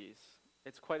disease.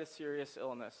 It's quite a serious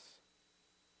illness.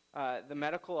 The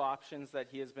medical options that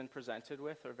he has been presented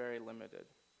with are very limited.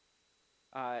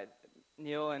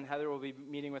 Neil and Heather will be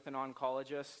meeting with an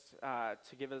oncologist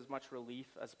to give as much relief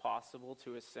as possible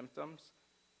to his symptoms,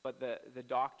 but the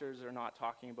doctors are not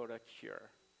talking about a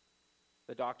cure.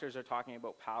 The doctors are talking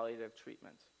about palliative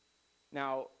treatment.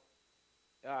 Now,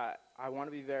 I want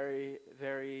to be very,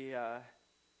 very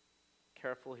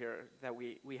careful here that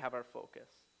we have our focus.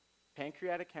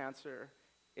 Pancreatic cancer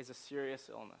is a serious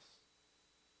illness,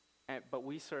 but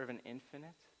we serve an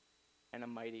infinite and a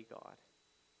mighty God.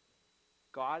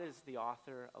 God is the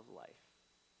author of life.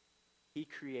 He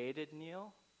created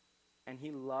Neil, and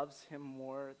he loves him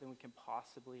more than we can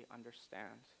possibly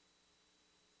understand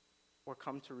or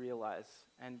come to realize.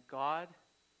 And God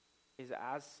is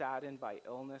as saddened by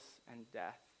illness and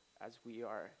death as we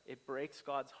are. It breaks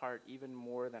God's heart even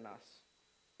more than us.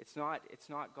 It's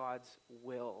not God's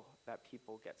will that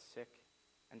people get sick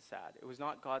and sad. It was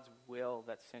not God's will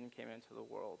that sin came into the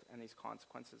world and these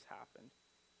consequences happened.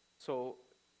 So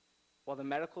while the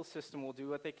medical system will do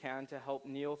what they can to help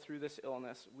Neil through this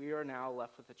illness, we are now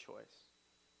left with a choice.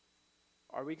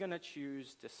 Are we going to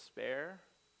choose despair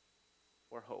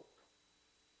or hope?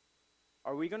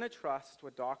 Are we going to trust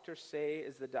what doctors say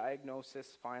is the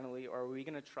diagnosis finally, or are we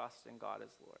going to trust in God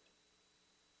as Lord?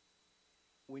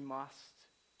 We must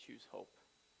choose hope.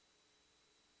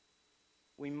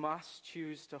 We must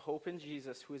choose to hope in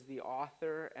Jesus, who is the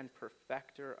author and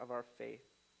perfecter of our faith.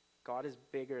 God is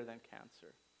bigger than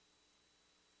cancer.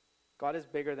 God is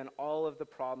bigger than all of the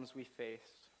problems we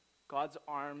faced. God's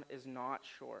arm is not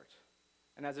short.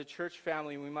 And as a church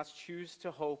family, we must choose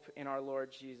to hope in our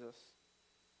Lord Jesus.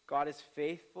 God is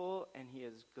faithful and he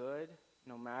is good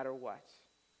no matter what.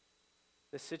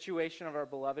 The situation of our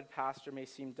beloved pastor may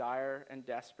seem dire and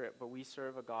desperate, but we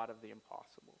serve a God of the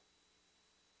impossible.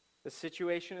 The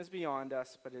situation is beyond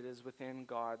us, but it is within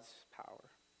God's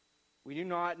power. We do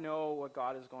not know what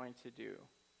God is going to do,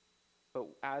 but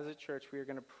as a church, we are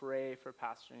going to pray for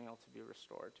Pastor Neil to be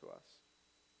restored to us.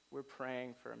 We're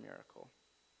praying for a miracle.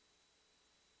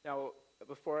 Now,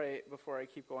 before I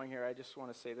keep going here, I just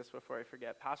want to say this before I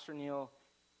forget. Pastor Neil,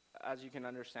 as you can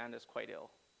understand, is quite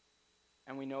ill.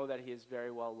 And we know that he is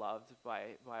very well loved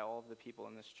by all of the people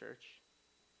in this church.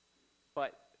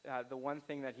 But the one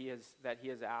thing that he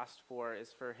has asked for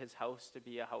is for his house to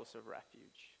be a house of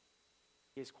refuge.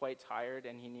 He is quite tired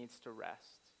and he needs to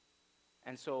rest.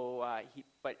 And so,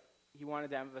 he wanted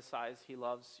to emphasize he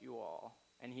loves you all.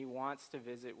 And he wants to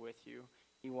visit with you.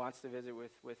 He wants to visit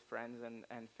with friends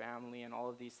and family and all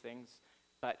of these things.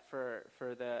 But for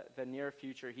the near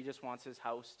future, he just wants his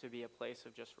house to be a place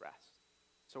of just rest.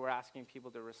 So we're asking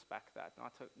people to respect that,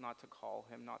 not to call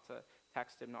him, not to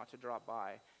text him, not to drop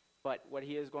by. But what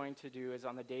he is going to do is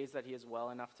on the days that he is well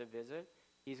enough to visit,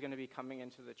 he's going to be coming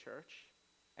into the church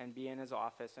and be in his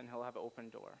office, and he'll have an open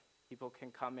door. People can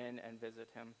come in and visit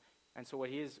him. And so what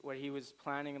he was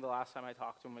planning the last time I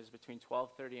talked to him was between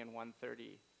 12:30 and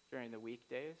 1:30 during the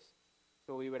weekdays.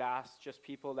 So we would ask just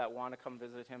people that want to come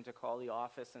visit him to call the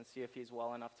office and see if he's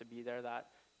well enough to be there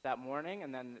that morning,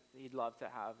 and then he'd love to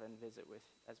have and visit with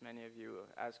as many of you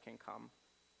as can come.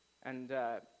 And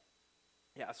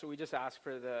so we just ask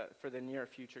for the near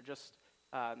future. Just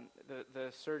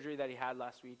the surgery that he had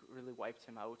last week really wiped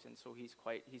him out, and so he's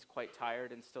quite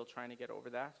tired and still trying to get over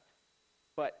that.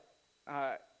 But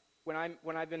when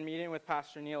I've been meeting with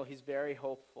Pastor Neil, he's very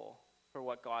hopeful for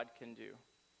what God can do.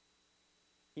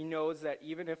 He knows that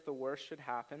even if the worst should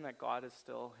happen, that God is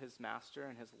still his master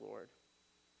and his Lord.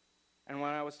 And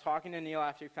when I was talking to Neil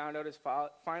after he found out his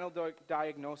final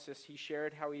diagnosis, he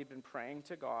shared how he had been praying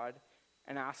to God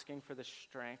and asking for the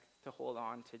strength to hold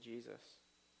on to Jesus.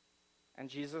 And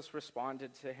Jesus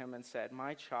responded to him and said,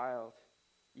 "My child,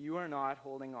 you are not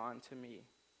holding on to me.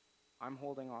 I'm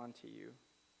holding on to you.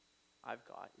 I've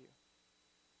got you."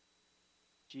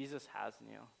 Jesus has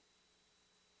Neil.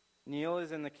 Neil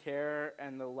is in the care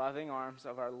and the loving arms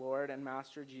of our Lord and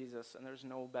Master Jesus, and there's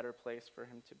no better place for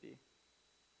him to be.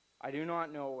 I do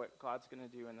not know what God's going to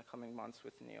do in the coming months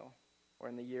with Neil or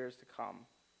in the years to come,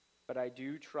 but I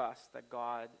do trust that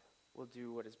God will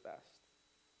do what is best.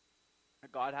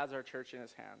 God has our church in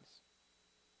his hands.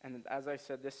 And as I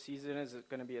said, this season is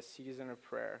going to be a season of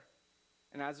prayer.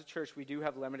 And as a church, we do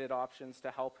have limited options to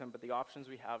help him, but the options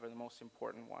we have are the most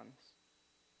important ones.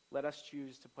 Let us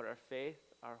choose to put our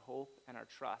faith, our hope, and our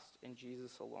trust in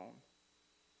Jesus alone.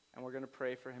 And we're going to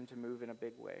pray for him to move in a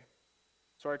big way.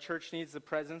 So our church needs the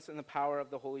presence and the power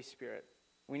of the Holy Spirit.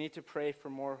 We need to pray for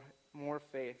more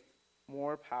faith,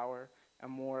 more power, and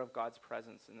more of God's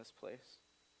presence in this place.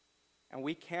 And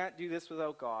we can't do this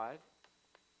without God,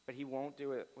 but he won't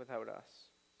do it without us.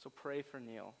 So pray for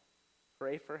Neil.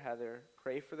 Pray for Heather.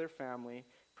 Pray for their family.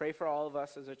 Pray for all of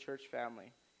us as a church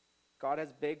family. God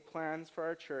has big plans for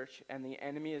our church, and the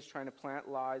enemy is trying to plant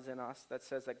lies in us that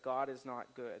says that God is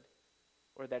not good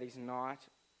or that he's not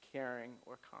caring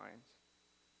or kind.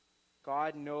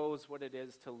 God knows what it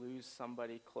is to lose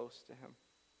somebody close to him.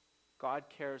 God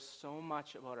cares so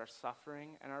much about our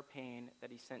suffering and our pain that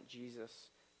he sent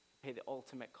Jesus to pay the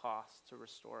ultimate cost to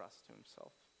restore us to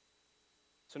himself.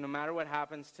 So no matter what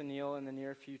happens to Neil in the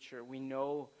near future, we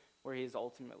know where he is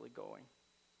ultimately going.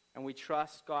 And we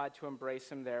trust God to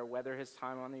embrace him there, whether his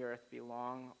time on the earth be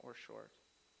long or short.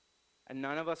 And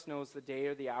none of us knows the day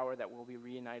or the hour that we'll be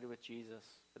reunited with Jesus,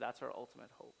 but that's our ultimate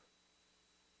hope.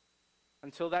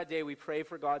 Until that day, we pray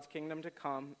for God's kingdom to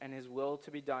come and his will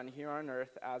to be done here on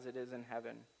earth as it is in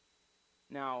heaven.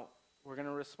 Now, we're going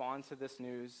to respond to this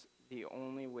news the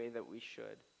only way that we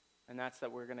should, and that's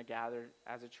that we're going to gather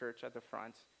as a church at the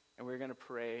front, and we're going to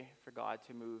pray for God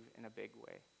to move in a big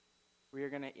way. We are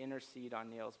going to intercede on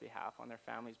Neil's behalf, on their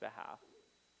family's behalf.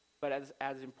 But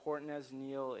as important as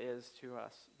Neil is to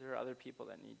us, there are other people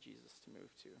that need Jesus to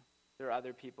move to. There are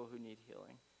other people who need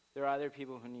healing. There are other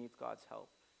people who need God's help.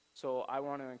 So I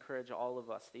want to encourage all of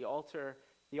us. The altar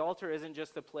isn't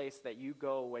just the place that you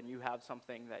go when you have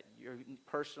something that you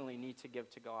personally need to give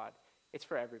to God. It's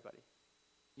for everybody.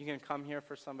 You can come here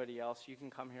for somebody else. You can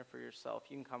come here for yourself.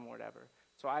 You can come whatever.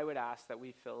 So I would ask that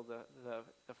we fill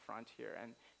the front here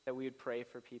and that we would pray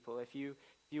for people. If you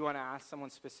want to ask someone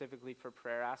specifically for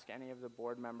prayer, ask any of the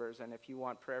board members. And if you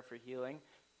want prayer for healing,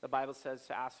 the Bible says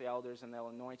to ask the elders and they'll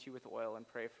anoint you with oil and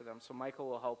pray for them. So Michael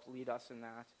will help lead us in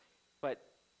that. But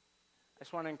I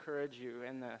just want to encourage you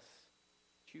in this.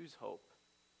 Choose hope.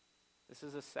 This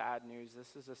is a sad news.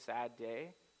 This is a sad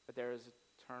day, but there is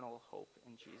eternal hope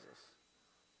in Jesus.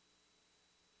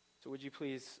 So would you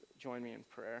please join me in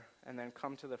prayer and then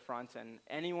come to the front, and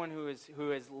anyone who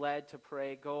is led to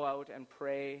pray, go out and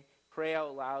pray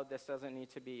out loud. This doesn't need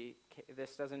to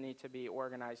be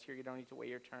organized here. You don't need to wait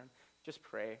your turn. Just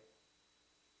pray.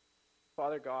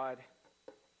 Father God,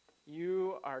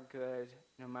 you are good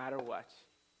no matter what.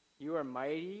 You are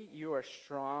mighty, you are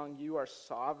strong, you are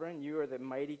sovereign, you are the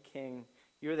mighty King.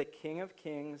 You are the King of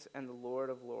kings and the Lord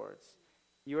of lords.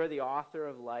 You are the author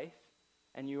of life,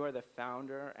 and you are the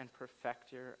founder and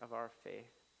perfecter of our faith.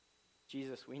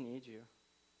 Jesus, we need you.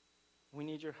 We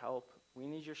need your help. We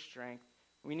need your strength.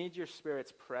 We need your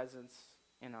Spirit's presence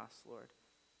in us, Lord.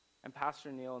 And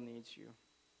Pastor Neil needs you.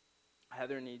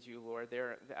 Heather needs you, Lord,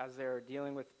 as they're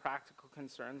dealing with practical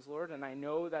concerns, Lord. And I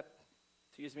know that,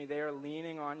 they are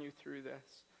leaning on you through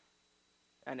this.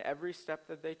 And every step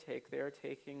that they take, they are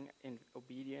taking in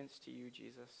obedience to you,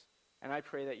 Jesus. And I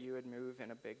pray that you would move in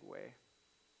a big way.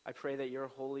 I pray that your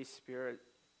Holy Spirit,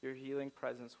 your healing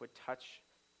presence would touch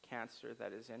cancer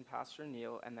that is in Pastor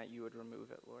Neil, and that you would remove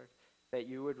it, Lord. That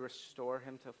you would restore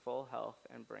him to full health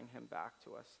and bring him back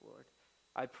to us, Lord.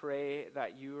 I pray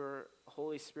that your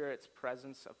Holy Spirit's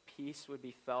presence of peace would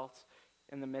be felt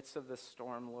in the midst of this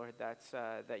storm, Lord,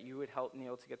 that you would help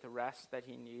Neil to get the rest that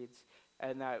he needs,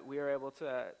 and that we are able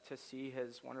to see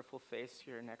his wonderful face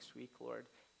here next week, Lord,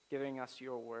 giving us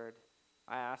your word.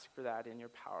 I ask for that in your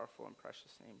powerful and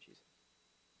precious name, Jesus.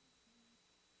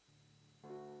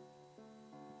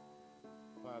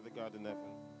 Father God in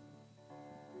heaven,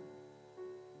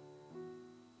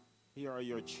 here are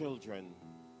your children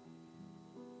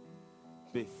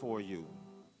before you.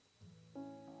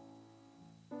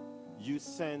 You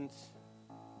sent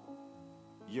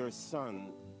your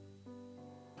son,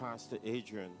 Pastor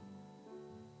Adrian,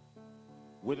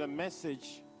 with a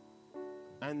message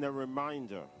and a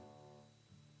reminder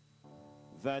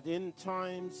that in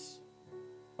times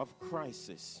of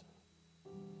crisis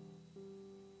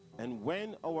and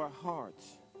when our heart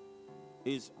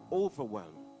is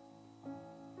overwhelmed,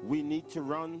 we need to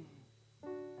run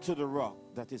to the rock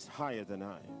that is higher than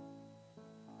I.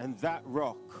 And that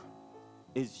rock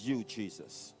is you,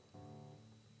 Jesus.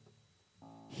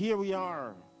 Here we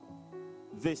are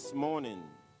this morning.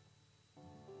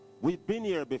 We've been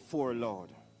here before,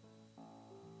 Lord.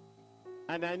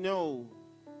 And I know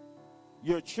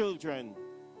your children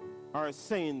are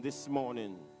saying this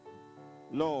morning,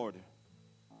 Lord,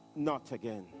 not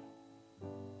again.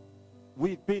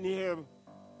 We've been here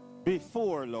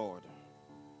before, Lord.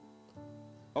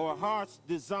 Our heart's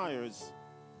desires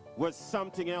was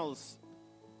something else,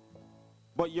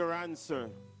 but your answer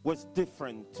was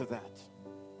different to that.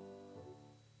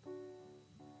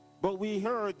 But we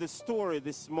heard the story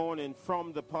this morning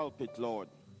from the pulpit, Lord,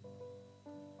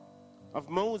 of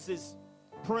Moses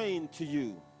praying to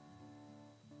you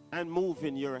and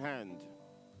moving your hand.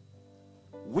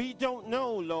 We don't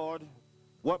know, Lord,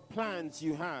 what plans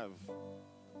you have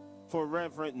for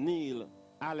Reverend Neil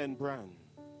Allen Brand,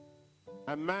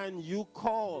 a man you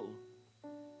call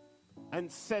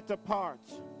and set apart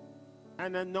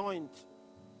and anoint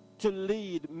to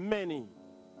lead many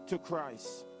to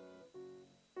Christ.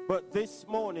 But this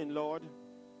morning, Lord,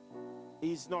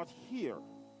 he's not here.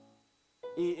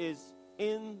 He is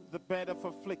in the bed of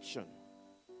affliction.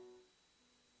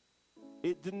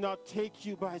 It did not take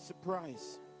you by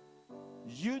surprise.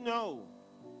 You know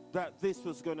that this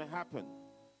was going to happen.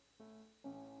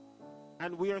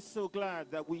 And we are so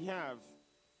glad that we have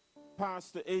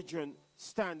Pastor Adrian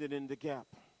standing in the gap.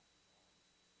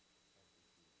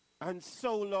 And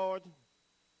so, Lord,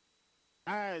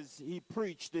 as he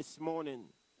preached this morning,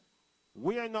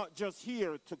 we are not just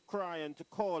here to cry and to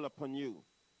call upon you.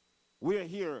 We are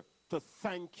here to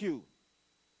thank you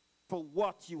for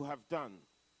what you have done.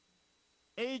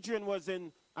 Adrian was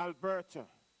in Alberta,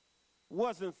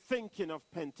 wasn't thinking of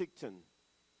Penticton,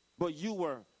 but you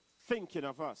were thinking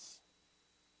of us.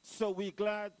 So we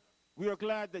are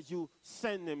glad that you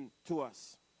send him to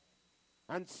us.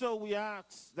 And so we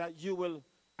ask that you will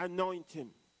anoint him,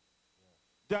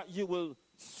 that you will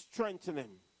strengthen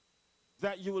him,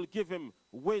 that you will give him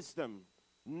wisdom,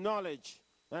 knowledge,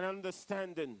 and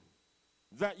understanding,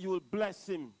 that you will bless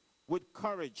him with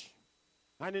courage.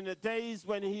 And in the days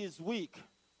when he is weak,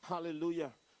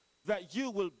 hallelujah, that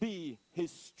you will be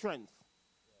his strength.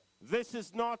 This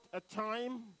is not a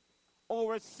time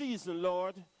or a season,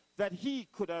 Lord, that he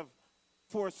could have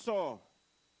foresaw,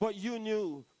 but you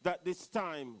knew that this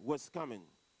time was coming.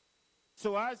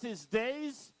 So as his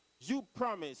days you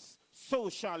promise, so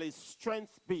shall his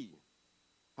strength be.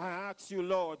 I ask you,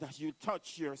 Lord, that you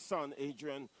touch your son,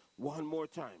 Adrian, one more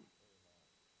time.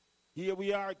 Here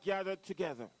we are gathered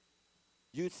together.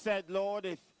 You said, Lord,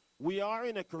 if we are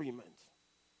in agreement,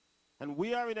 and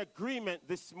we are in agreement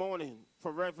this morning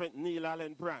for Reverend Neil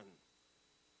Allen Brand.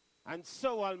 And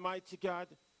so, Almighty God,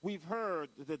 we've heard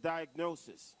the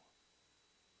diagnosis,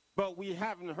 but we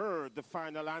haven't heard the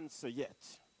final answer yet,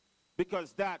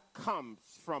 because that comes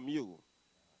from you.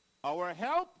 Our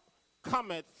help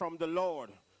cometh from the Lord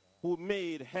who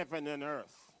made heaven and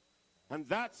earth. And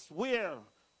that's where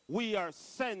we are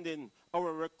sending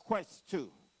our request to.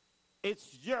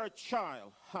 It's your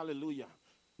child. Hallelujah.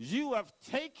 You have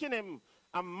taken him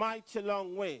a mighty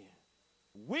long way.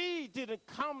 We didn't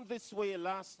come this way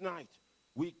last night.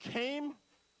 We came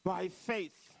by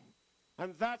faith.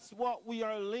 And that's what we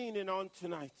are leaning on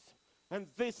tonight. And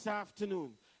this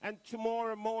afternoon and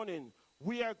tomorrow morning,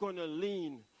 we are going to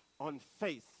lean on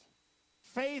faith.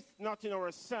 Faith not in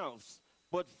ourselves,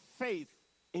 but faith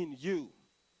in you.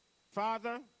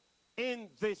 Father, in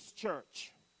this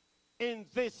church, in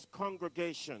this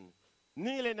congregation,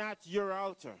 kneeling at your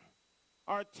altar,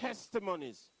 are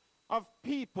testimonies of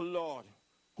people, Lord,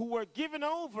 who were given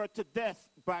over to death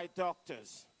by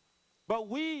doctors. But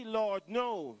we, Lord,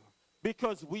 know,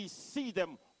 because we see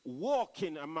them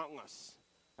walking among us,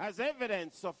 as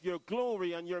evidence of your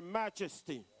glory and your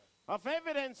majesty, of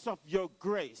evidence of your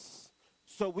grace.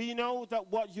 So we know that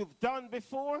what you've done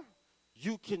before,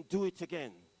 you can do it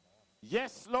again.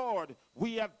 Yes, Lord,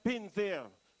 we have been there.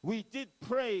 We did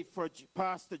pray for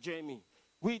Pastor Jamie.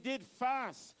 We did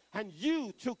fast, and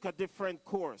you took a different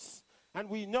course. And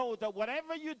we know that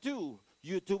whatever you do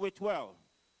it well.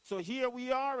 So here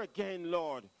we are again,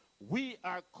 Lord. We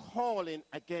are calling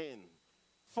again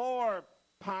for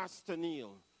Pastor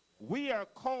Neil. We are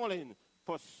calling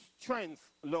for strength,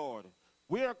 Lord.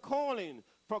 We are calling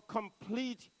for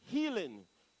complete healing.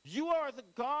 You are the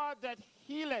God that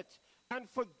healeth and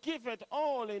forgiveth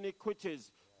all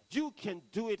iniquities. You can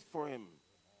do it for him.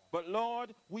 But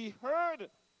Lord, we heard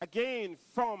again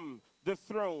from the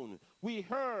throne. We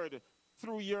heard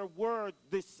through your word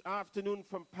this afternoon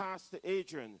from Pastor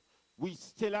Adrian. We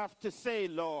still have to say,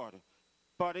 Lord,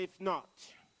 but if not,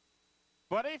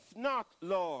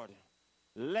 Lord,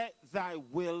 let thy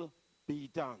will be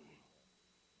done.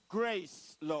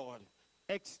 Grace, Lord,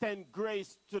 extend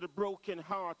grace to the broken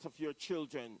heart of your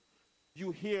children.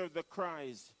 You hear the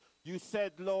cries. You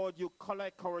said, Lord, you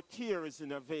collect our tears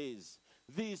in a vase.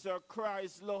 These are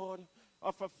cries, Lord,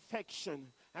 of affection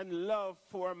and love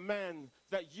for a man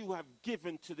that you have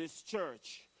given to this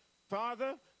church.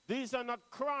 Father, these are not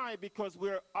cry because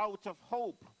we're out of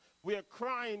hope. We are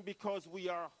crying because we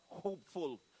are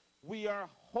hopeful. We are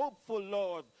hopeful,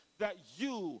 Lord, that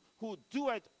you, who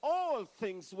doeth all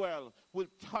things well, will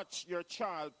touch your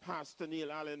child, Pastor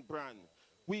Neil Allen Brand.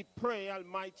 We pray,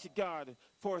 Almighty God,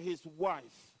 for his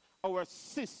wife, our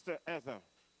sister Heather.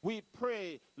 We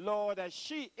pray, Lord, as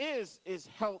she is his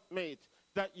helpmate,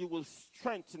 that you will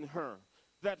strengthen her.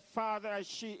 That, Father, as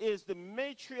she is the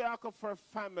matriarch of her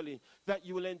family, that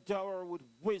you will endow her with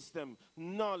wisdom,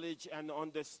 knowledge, and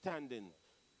understanding.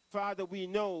 Father, we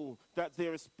know that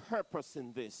there is purpose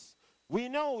in this. We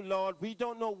know, Lord, we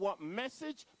don't know what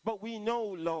message, but we know,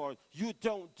 Lord, you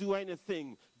don't do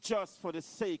anything just for the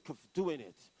sake of doing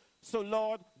it. So,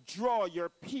 Lord, draw your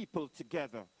people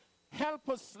together. Help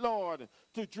us, Lord,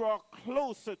 to draw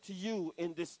closer to you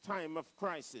in this time of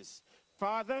crisis.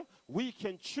 Father, we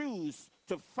can choose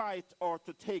to fight or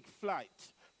to take flight,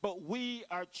 but we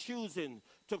are choosing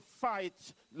to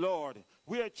fight, Lord.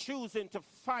 We are choosing to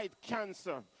fight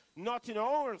cancer, not in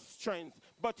our strength,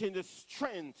 but in the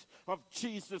strength of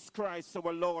Jesus Christ,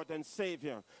 our Lord and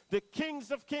Savior, the kings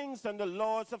of kings and the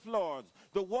lords of lords,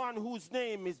 the one whose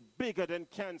name is bigger than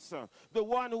cancer, the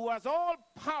one who has all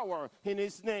power in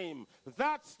his name.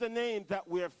 That's the name that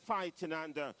we're fighting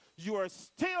under. You are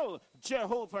still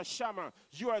Jehovah Shammah.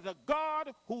 You are the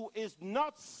God who is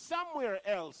not somewhere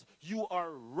else. You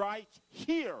are right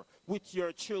here with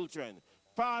your children.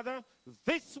 Father,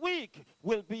 this week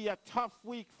will be a tough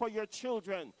week for your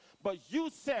children. But you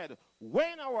said,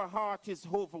 when our heart is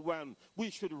overwhelmed, we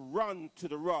should run to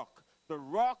the rock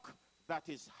that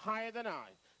is higher than I,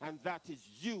 and that is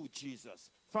you,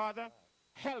 Jesus. Father,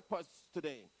 help us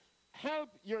today. Help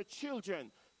your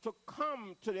children to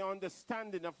come to the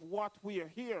understanding of what we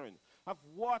are hearing, of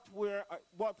what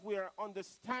we're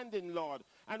understanding, Lord.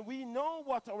 And we know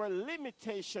what our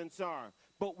limitations are,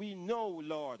 but we know,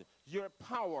 Lord, your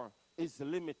power is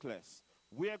limitless.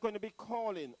 We are going to be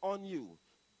calling on you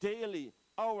daily,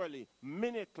 hourly,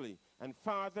 minutely. And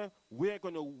Father, we're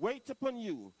going to wait upon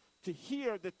you to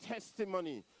hear the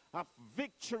testimony of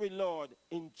victory, Lord,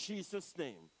 in Jesus'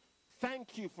 name.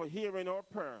 Thank you for hearing our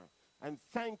prayer. And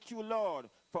thank you, Lord,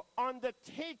 for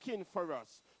undertaking for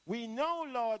us. We know,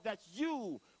 Lord, that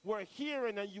you were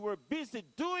hearing and you were busy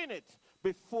doing it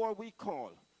before we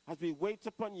call. As we wait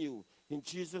upon you, in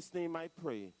Jesus' name I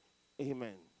pray.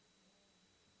 Amen.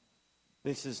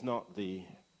 This is not the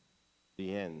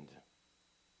end.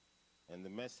 And the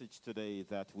message today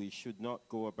that we should not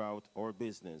go about our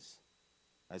business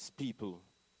as people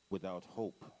without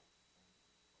hope.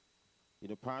 You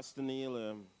know, Pastor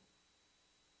Neil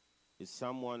is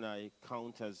someone I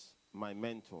count as my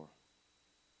mentor.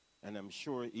 And I'm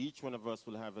sure each one of us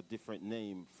will have a different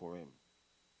name for him.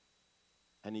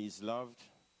 And he's loved,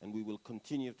 and we will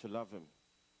continue to love him.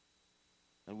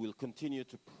 And we'll continue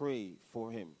to pray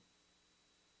for him.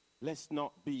 Let's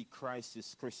not be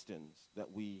crisis Christians,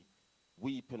 that we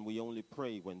weep and we only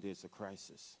pray when there's a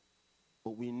crisis.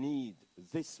 But we need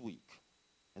this week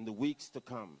and the weeks to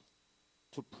come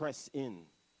to press in.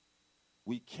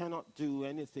 We cannot do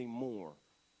anything more,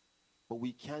 but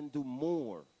we can do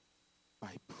more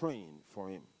by praying for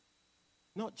him.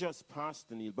 Not just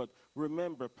Pastor Neil, but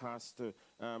remember Pastor's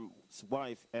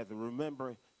wife, Heather.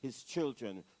 Remember his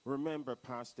children. Remember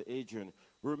Pastor Adrian.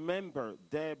 Remember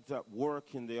Deb that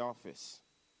work in the office.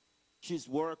 She's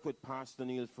worked with Pastor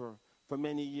Neil for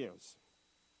many years.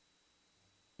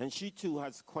 And she too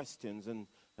has questions and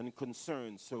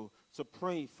concerns. So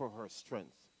pray for her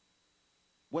strength.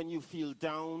 When you feel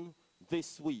down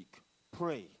this week,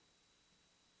 pray.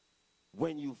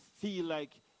 When you feel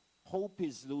like hope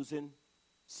is losing,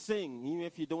 sing. Even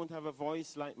if you don't have a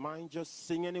voice like mine, just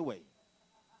sing anyway.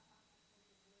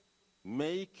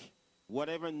 Make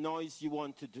whatever noise you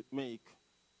want to make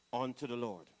unto the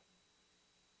Lord.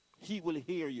 He will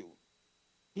hear you.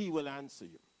 He will answer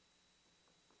you.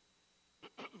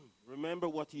 Remember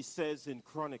what he says in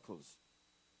Chronicles.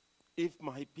 If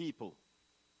my people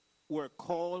were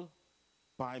called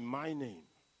by my name,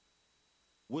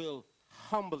 will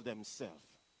humble themselves,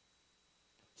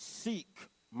 seek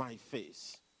my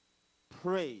face,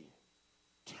 pray,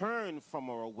 turn from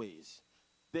our ways,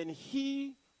 then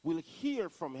he will hear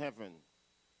from heaven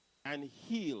and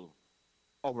heal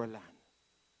our land.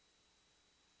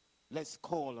 Let's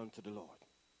call unto the Lord.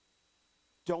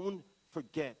 Don't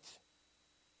forget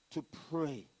to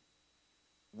pray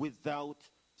without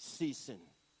ceasing.